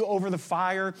dangle you over the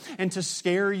fire and to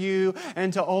scare you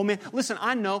and to, oh man, listen,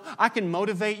 I know I can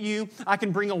motivate you. I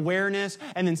can bring awareness.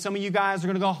 And then some of you guys are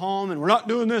going to go home and we're not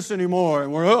doing this anymore.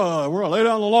 And we're going to lay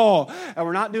down the law and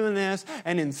we're not doing this.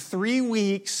 And in 3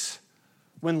 weeks,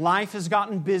 when life has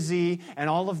gotten busy and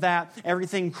all of that,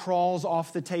 everything crawls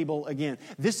off the table again.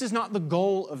 This is not the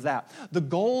goal of that. The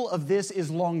goal of this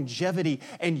is longevity,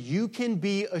 and you can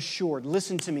be assured.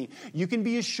 Listen to me. You can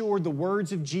be assured the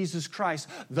words of Jesus Christ.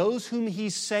 Those whom He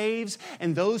saves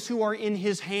and those who are in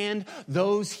His hand,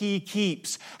 those He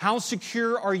keeps. How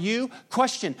secure are you?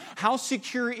 Question, how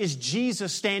secure is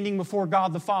Jesus standing before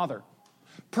God the Father?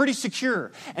 Pretty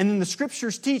secure. And then the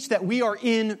Scriptures teach that we are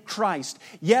in Christ.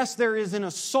 Yes, there is an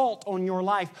assault on your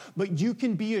life, but you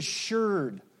can be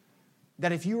assured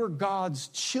that if you are God's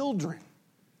children,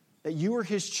 that you are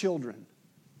His children.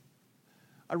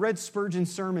 I read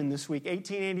Spurgeon's sermon this week,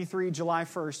 1883, July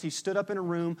 1st. He stood up in a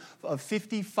room of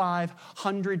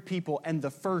 5,500 people, and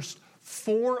the first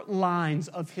 4 lines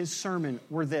of his sermon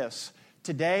were this: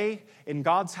 today, in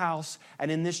God's house and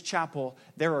in this chapel,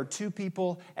 there are 2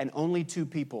 people and only 2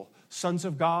 people, sons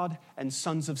of God and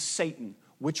sons of Satan.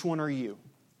 Which one are you?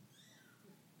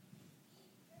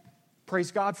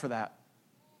 Praise God for that.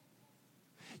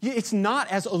 It's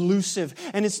not as elusive,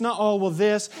 and it's not, oh, well,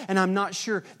 this, and I'm not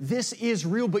sure. This is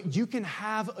real, but you can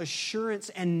have assurance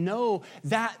and know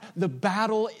that the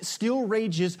battle still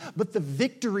rages, but the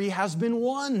victory has been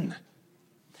won.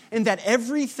 And that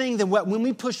everything that when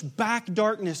we push back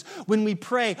darkness, when we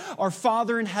pray, our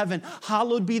Father in heaven,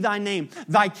 hallowed be thy name.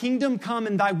 Thy kingdom come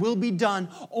and thy will be done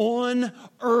on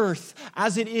earth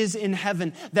as it is in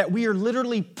heaven. That we are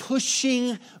literally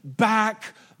pushing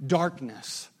back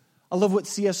darkness. I love what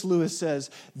C.S. Lewis says.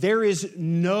 There is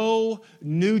no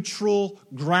neutral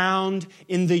ground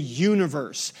in the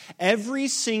universe. Every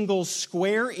single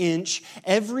square inch,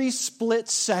 every split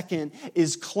second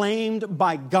is claimed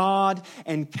by God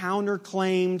and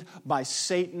counterclaimed by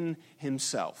Satan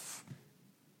himself.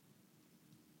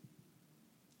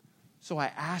 So I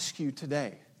ask you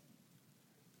today,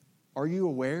 are you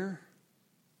aware?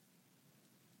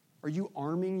 Are you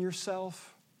arming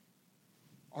yourself?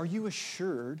 Are you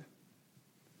assured?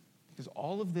 Because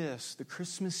all of this, the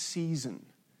Christmas season,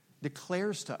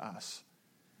 declares to us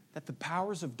that the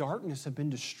powers of darkness have been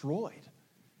destroyed,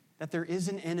 that there is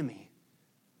an enemy.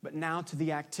 But now to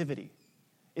the activity.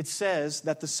 It says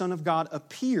that the Son of God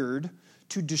appeared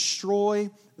to destroy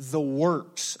the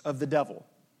works of the devil.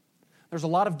 There's a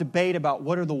lot of debate about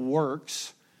what are the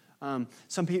works.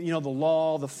 Some people, the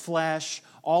law, the flesh,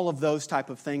 all of those type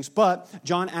of things. But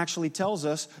John actually tells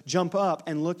us, jump up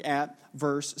and look at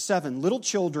verse 7. Little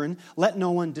children, let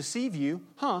no one deceive you.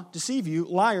 Deceive you,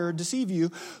 liar, deceive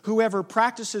you. Whoever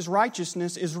practices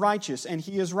righteousness is righteous, and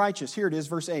he is righteous. Here it is,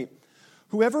 verse 8.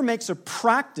 Whoever makes a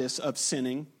practice of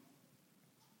sinning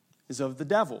is of the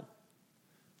devil.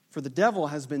 For the devil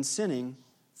has been sinning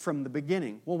from the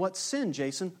beginning. Well, what's sin,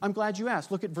 Jason? I'm glad you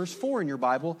asked. Look at verse 4 in your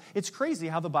Bible. It's crazy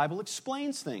how the Bible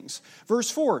explains things.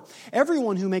 Verse 4,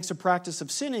 everyone who makes a practice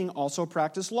of sinning also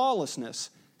practices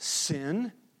lawlessness.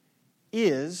 Sin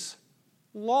is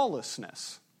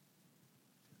lawlessness.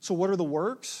 So what are the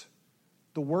works?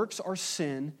 The works are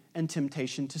sin and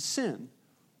temptation to sin.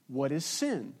 What is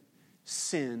sin?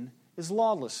 Sin is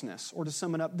lawlessness. Or to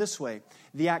sum it up this way,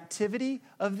 the activity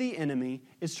of the enemy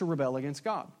is to rebel against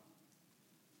God.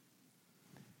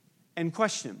 And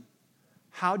question,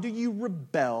 how do you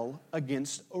rebel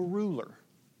against a ruler?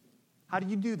 How do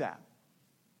you do that?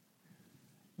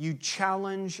 You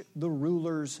challenge the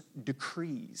ruler's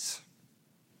decrees.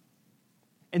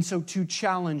 And so to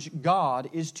challenge God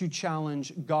is to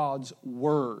challenge God's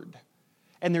word.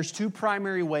 And there's two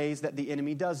primary ways that the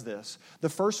enemy does this. The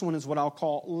first one is what I'll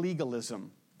call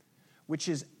legalism, which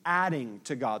is adding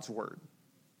to God's word.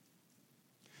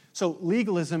 So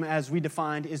legalism, as we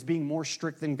defined, is being more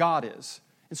strict than God is.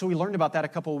 And so we learned about that a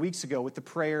couple of weeks ago with the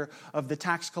prayer of the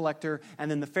tax collector and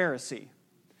then the Pharisee.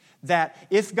 That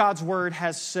if God's word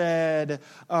has said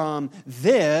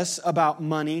this about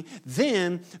money,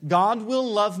 then God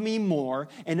will love me more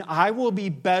and I will be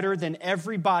better than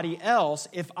everybody else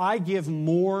if I give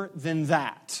more than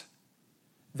that.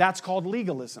 That's called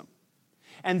legalism.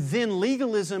 And then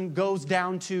legalism goes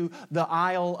down to the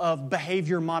aisle of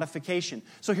behavior modification.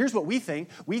 So here's what we think.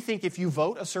 We think if you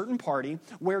vote a certain party,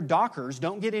 wear Dockers,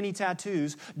 don't get any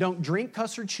tattoos, don't drink,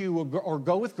 cuss, or chew, or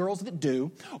go with girls that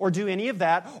do, or do any of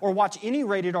that, or watch any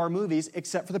rated R movies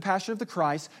except for The Passion of the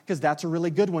Christ, because that's a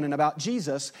really good one and about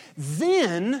Jesus,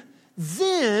 then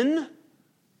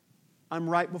I'm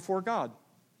right before God.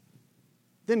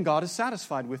 Then God is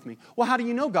satisfied with me. Well, how do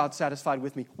you know God's satisfied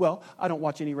with me? Well, I don't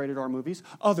watch any rated R movies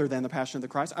other than The Passion of the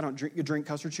Christ. I don't drink,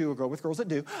 cuss, or chew, or go with girls that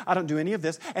do. I don't do any of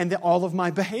this. And all of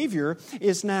my behavior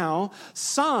is now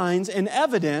signs and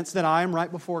evidence that I am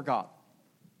right before God.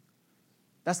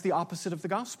 That's the opposite of the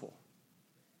gospel.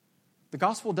 The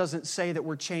gospel doesn't say that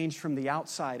we're changed from the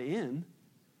outside in.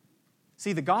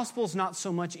 See, the gospel is not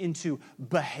so much into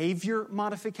behavior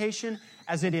modification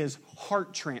as it is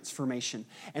heart transformation.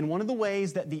 And one of the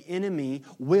ways that the enemy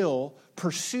will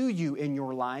pursue you in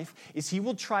your life is he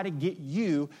will try to get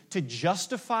you to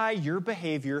justify your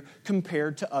behavior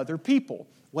compared to other people.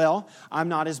 Well, I'm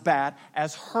not as bad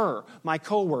as her, my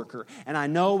coworker. And I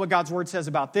know what God's word says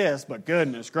about this, but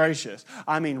goodness gracious.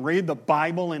 I mean, read the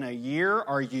Bible in a year?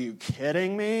 Are you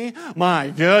kidding me? My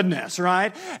goodness,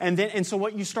 right? And so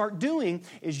what you start doing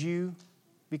is you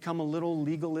become a little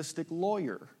legalistic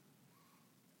lawyer.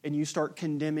 And you start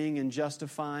condemning and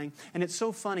justifying. And it's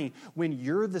so funny, when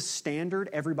you're the standard,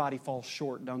 everybody falls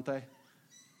short, don't they?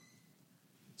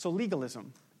 So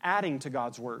legalism, adding to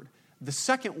God's word. The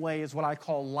second way is what I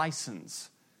call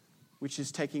license, which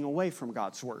is taking away from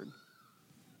God's word.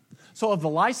 So of the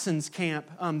license camp,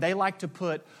 they like to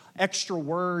put extra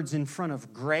words in front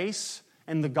of grace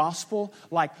and the gospel,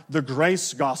 like the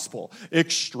grace gospel,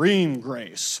 extreme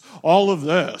grace, all of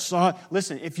this.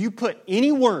 Listen, if you put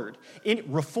any word,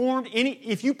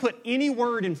 if you put any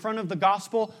word in front of the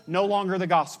gospel, no longer the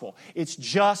gospel. It's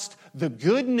just the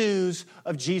good news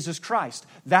of Jesus Christ.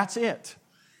 That's it.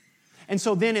 And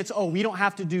so then it's, we don't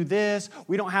have to do this,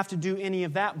 we don't have to do any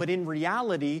of that. But in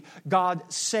reality, God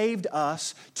saved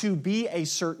us to be a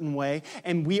certain way,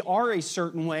 and we are a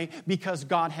certain way because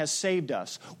God has saved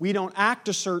us. We don't act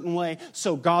a certain way,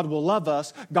 so God will love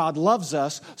us. God loves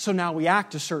us, so now we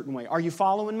act a certain way. Are you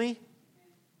following me?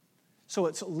 So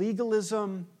it's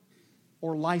legalism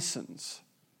or license.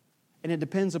 And it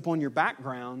depends upon your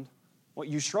background, what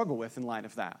you struggle with in light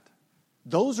of that.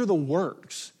 Those are the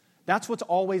works. That's what's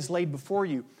always laid before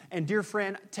you. And dear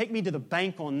friend, take me to the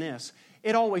bank on this.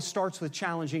 It always starts with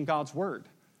challenging God's word.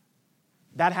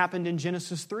 That happened in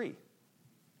Genesis 3.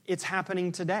 It's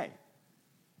happening today.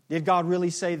 Did God really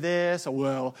say this?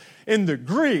 Well, in the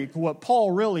Greek, what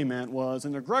Paul really meant was,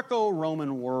 in the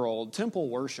Greco-Roman world, temple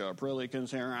worship really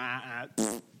considered...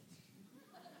 I'm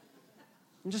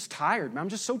just tired, man. I'm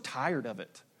just so tired of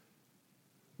it.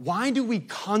 Why do we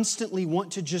constantly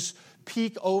want to just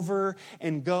peek over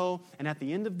and go? And at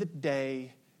the end of the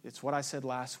day, it's what I said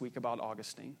last week about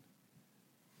Augustine.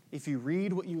 If you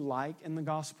read what you like in the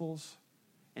Gospels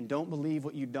and don't believe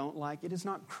what you don't like, it is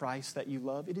not Christ that you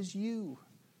love. It is you.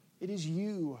 It is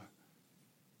you.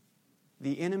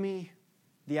 The enemy,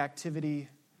 the activity.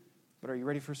 But are you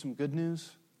ready for some good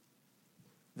news?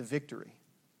 The victory.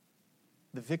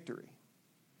 The victory.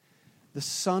 The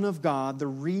Son of God, the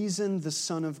reason the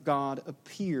Son of God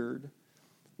appeared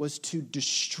was to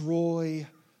destroy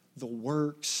the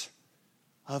works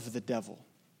of the devil.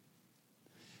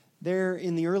 There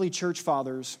in the early church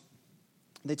fathers,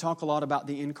 they talk a lot about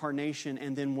the incarnation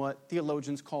and then what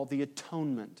theologians call the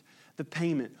atonement, the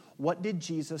payment. What did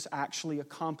Jesus actually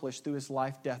accomplish through his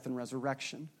life, death, and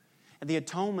resurrection? And the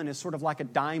atonement is sort of like a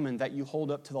diamond that you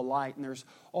hold up to the light, and there's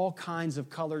all kinds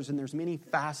of colors, and there's many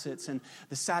facets, and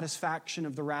the satisfaction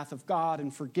of the wrath of God,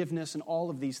 and forgiveness, and all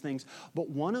of these things. But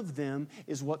one of them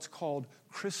is what's called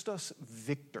Christus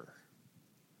Victor.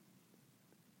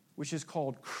 which is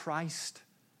called Christ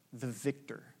the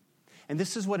Victor. And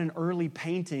this is what an early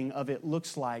painting of it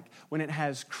looks like when it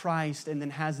has Christ and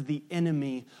then has the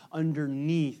enemy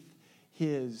underneath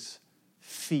his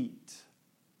feet.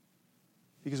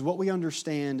 Because what we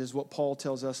understand is what Paul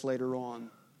tells us later on,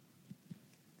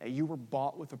 that you were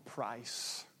bought with a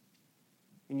price.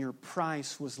 And your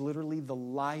price was literally the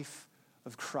life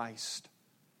of Christ.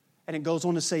 And it goes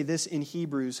on to say this in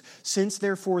Hebrews, since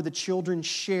therefore the children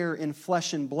share in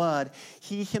flesh and blood,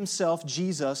 he himself,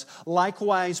 Jesus,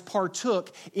 likewise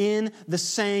partook in the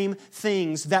same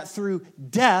things, that through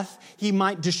death he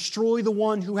might destroy the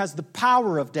one who has the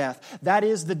power of death, that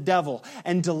is the devil,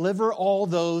 and deliver all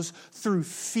those through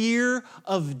fear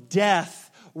of death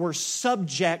were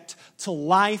subject to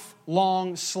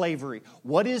lifelong slavery.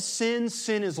 What is sin?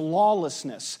 Sin is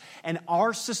lawlessness. And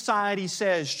our society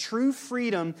says true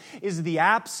freedom is the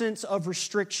absence of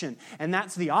restriction. And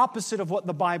that's the opposite of what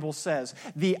the Bible says.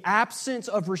 The absence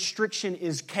of restriction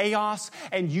is chaos,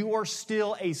 and you are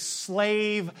still a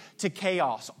slave to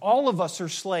chaos. All of us are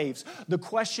slaves. The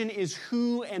question is,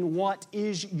 who and what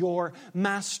is your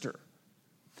master?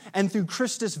 And through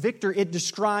Christus Victor, it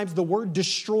describes, the word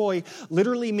destroy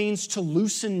literally means to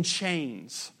loosen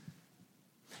chains.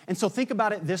 And so think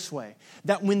about it this way,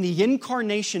 that when the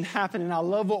incarnation happened, and I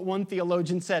love what one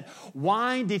theologian said,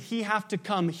 why did he have to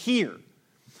come here?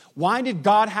 Why did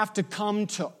God have to come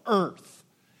to earth?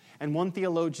 And one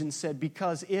theologian said,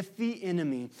 because if the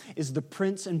enemy is the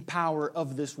prince and power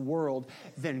of this world,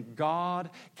 then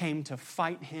God came to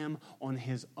fight him on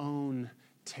his own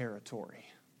territory.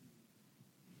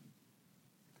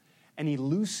 And he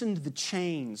loosened the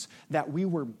chains that we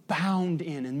were bound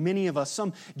in. And many of us,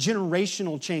 some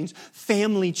generational chains,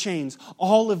 family chains,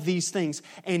 all of these things.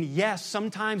 And yes,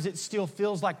 sometimes it still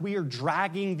feels like we are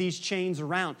dragging these chains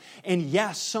around. And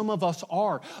yes, some of us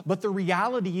are. But the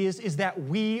reality is that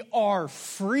we are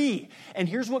free. And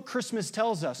here's what Christmas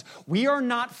tells us. We are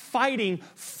not fighting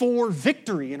for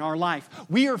victory in our life.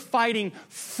 We are fighting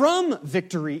from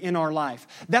victory in our life.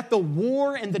 That the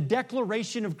war and the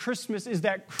declaration of Christmas is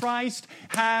that Christ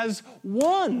has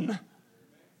won.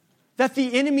 That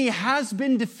the enemy has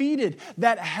been defeated.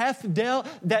 That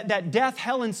death,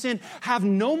 hell, and sin have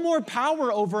no more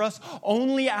power over us,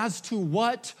 only as to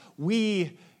what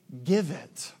we give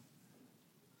it.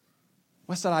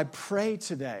 Westside, I pray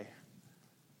today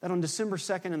that on December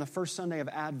 2nd and the first Sunday of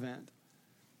Advent,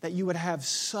 that you would have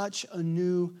such a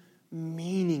new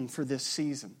meaning for this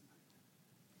season.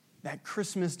 That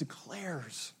Christmas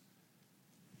declares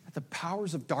that the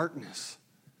powers of darkness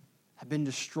have been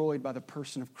destroyed by the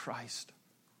person of Christ.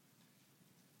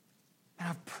 And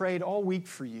I've prayed all week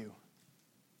for you,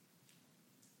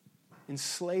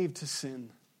 enslaved to sin,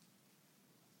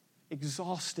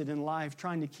 exhausted in life,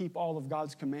 trying to keep all of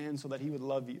God's commands so that He would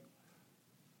love you.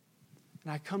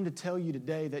 And I come to tell you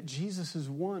today that Jesus is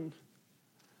won.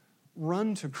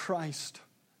 Run to Christ.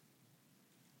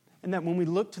 And that when we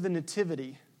look to the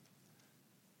Nativity,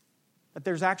 that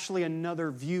there's actually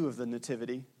another view of the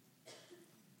Nativity.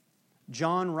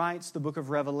 John writes the book of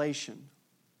Revelation.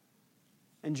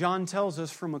 And John tells us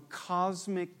from a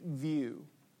cosmic view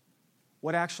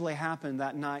what actually happened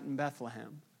that night in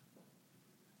Bethlehem.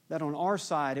 That on our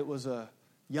side, it was a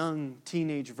young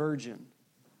teenage virgin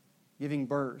giving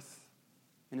birth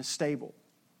in a stable.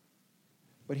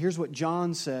 But here's what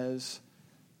John says,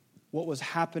 what was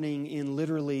happening in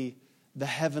literally the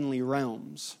heavenly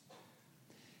realms.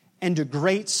 And a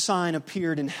great sign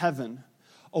appeared in heaven,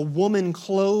 a woman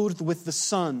clothed with the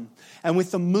sun and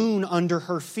with the moon under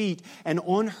her feet, and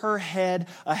on her head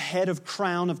a head of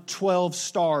crown of 12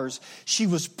 stars. She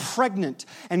was pregnant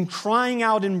and crying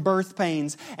out in birth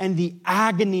pains and the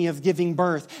agony of giving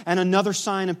birth. And another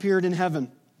sign appeared in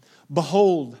heaven.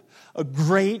 Behold, a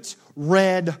great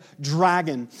red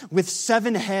dragon with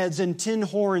 7 heads and 10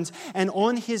 horns, and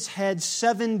on his head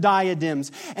 7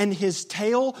 diadems, and his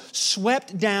tail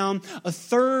swept down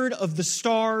 1/3 of the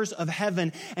stars of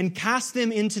heaven and cast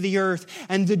them into the earth.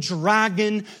 And the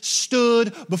dragon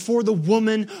stood before the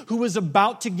woman who was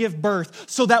about to give birth,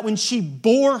 so that when she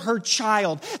bore her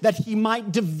child, that he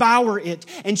might devour it.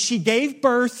 And she gave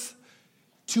birth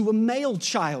to a male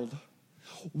child,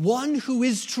 one who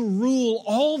is to rule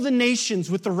all the nations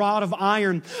with the rod of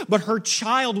iron. But her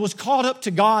child was caught up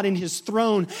to God in His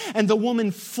throne. And the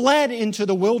woman fled into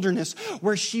the wilderness,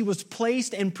 where she was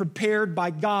placed and prepared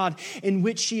by God, in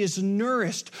which she is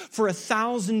nourished for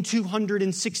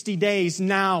 1,260 days.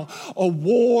 Now a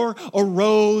war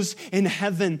arose in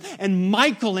heaven, and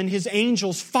Michael and his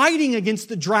angels fighting against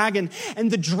the dragon.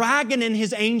 And the dragon and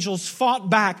his angels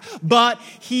fought back, but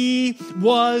he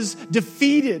was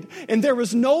defeated. And there was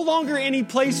was no longer any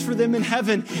place for them in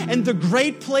heaven, and the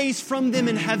great place from them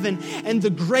in heaven, and the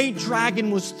great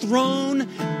dragon was thrown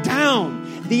down.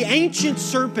 The ancient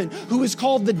serpent, who is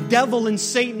called the devil and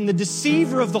Satan, the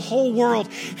deceiver of the whole world,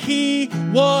 he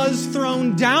was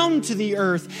thrown down to the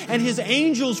earth, and his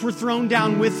angels were thrown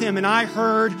down with him. And I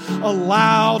heard a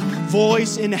loud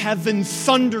voice in heaven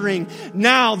thundering,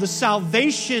 "Now the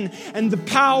salvation and the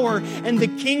power and the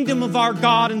kingdom of our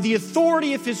God and the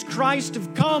authority of his Christ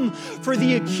have come, for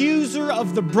the accuser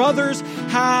of the brothers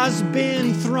has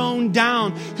been thrown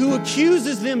down, who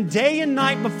accuses them day and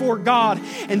night before God,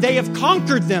 and they have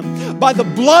conquered them by the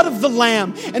blood of the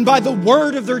Lamb and by the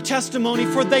word of their testimony,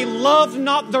 for they loved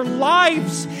not their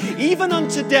lives even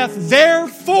unto death.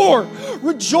 Therefore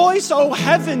rejoice, O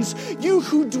heavens, you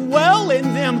who dwell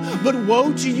in them, but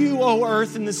woe to you, O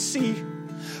earth and the sea,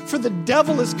 for the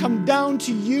devil has come down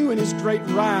to you in his great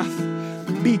wrath,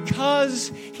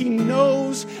 because he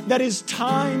knows that his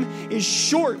time is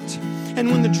short." And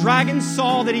when the dragon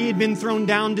saw that he had been thrown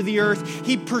down to the earth,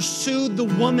 he pursued the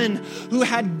woman who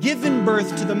had given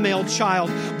birth to the male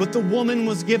child. But the woman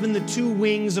was given the 2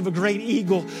 wings of a great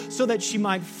eagle, so that she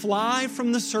might fly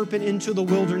from the serpent into the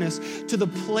wilderness, to the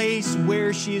place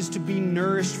where she is to be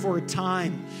nourished for a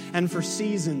time and for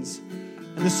seasons.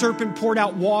 And the serpent poured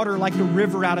out water like a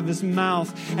river out of his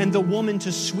mouth, and the woman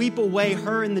to sweep away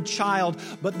her and the child.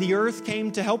 But the earth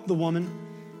came to help the woman,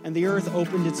 and the earth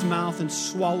opened its mouth and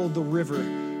swallowed the river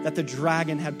that the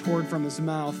dragon had poured from his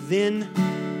mouth. Then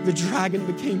the dragon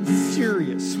became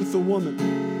furious with the woman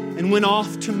and went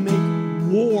off to make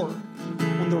war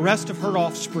on the rest of her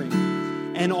offspring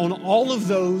and on all of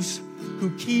those who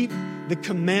keep the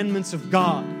commandments of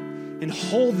God and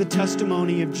hold the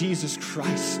testimony of Jesus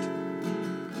Christ.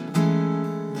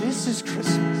 This is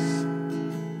Christmas.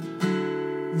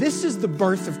 This is the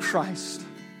birth of Christ.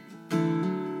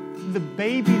 The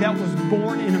baby that was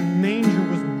born in a manger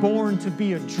was born to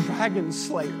be a dragon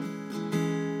slayer.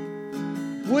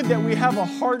 Would that we have a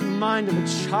heart and mind of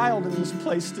a child in this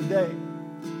place today,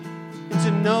 and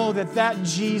to know that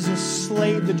Jesus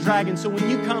slayed the dragon. So when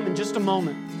you come in just a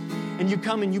moment, and you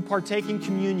come and you partake in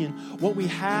communion, what we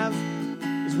have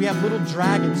is we have little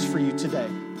dragons for you today.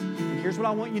 Here's what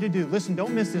I want you to do. Listen,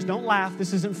 don't miss this. Don't laugh.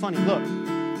 This isn't funny. Look,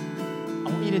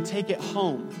 I want you to take it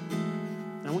home.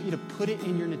 And I want you to put it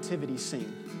in your nativity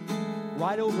scene.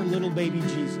 Right over little baby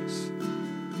Jesus.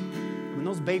 When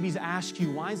those babies ask you,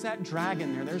 why is that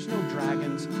dragon there? There's no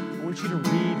dragons. I want you to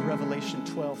read Revelation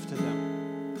 12 to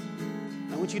them.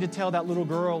 I want you to tell that little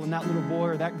girl and that little boy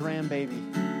or that grandbaby,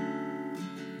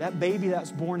 that baby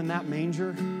that's born in that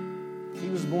manger, he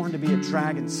was born to be a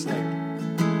dragon slayer.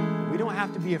 We don't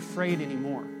have to be afraid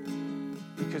anymore,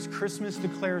 because Christmas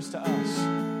declares to us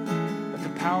that the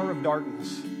power of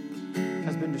darkness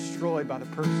has been destroyed by the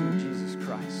person of Jesus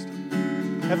Christ.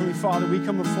 Heavenly Father, we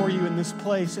come before you in this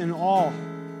place in awe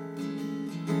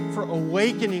for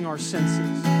awakening our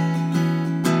senses.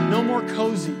 No more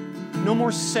cozy, no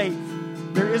more safe.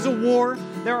 There is a war.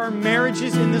 There are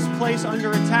marriages in this place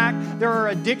under attack. There are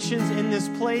addictions in this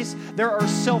place. There are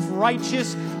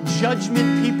self-righteous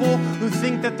judgment people who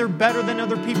think that they're better than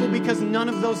other people because none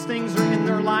of those things are in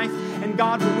their life. And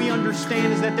God, what we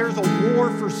understand is that there's a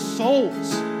war for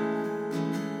souls,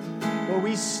 where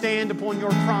we stand upon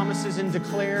your promises and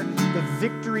declare the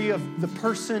victory of the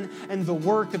person and the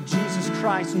work of Jesus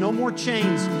Christ. No more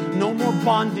chains, no more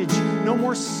bondage, no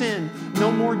more sin, no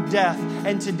more death.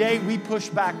 And today we push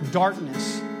back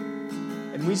darkness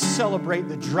and we celebrate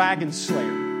the dragon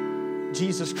slayer,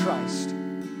 Jesus Christ.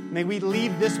 May we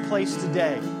leave this place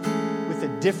today with a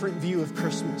different view of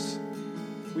Christmas.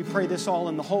 We pray this all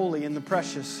in the holy and the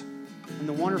precious and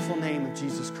the wonderful name of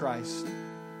Jesus Christ.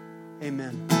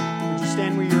 Amen. Would you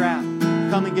stand where you're at?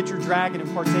 Come and get your dragon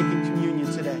and partake in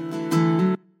communion today.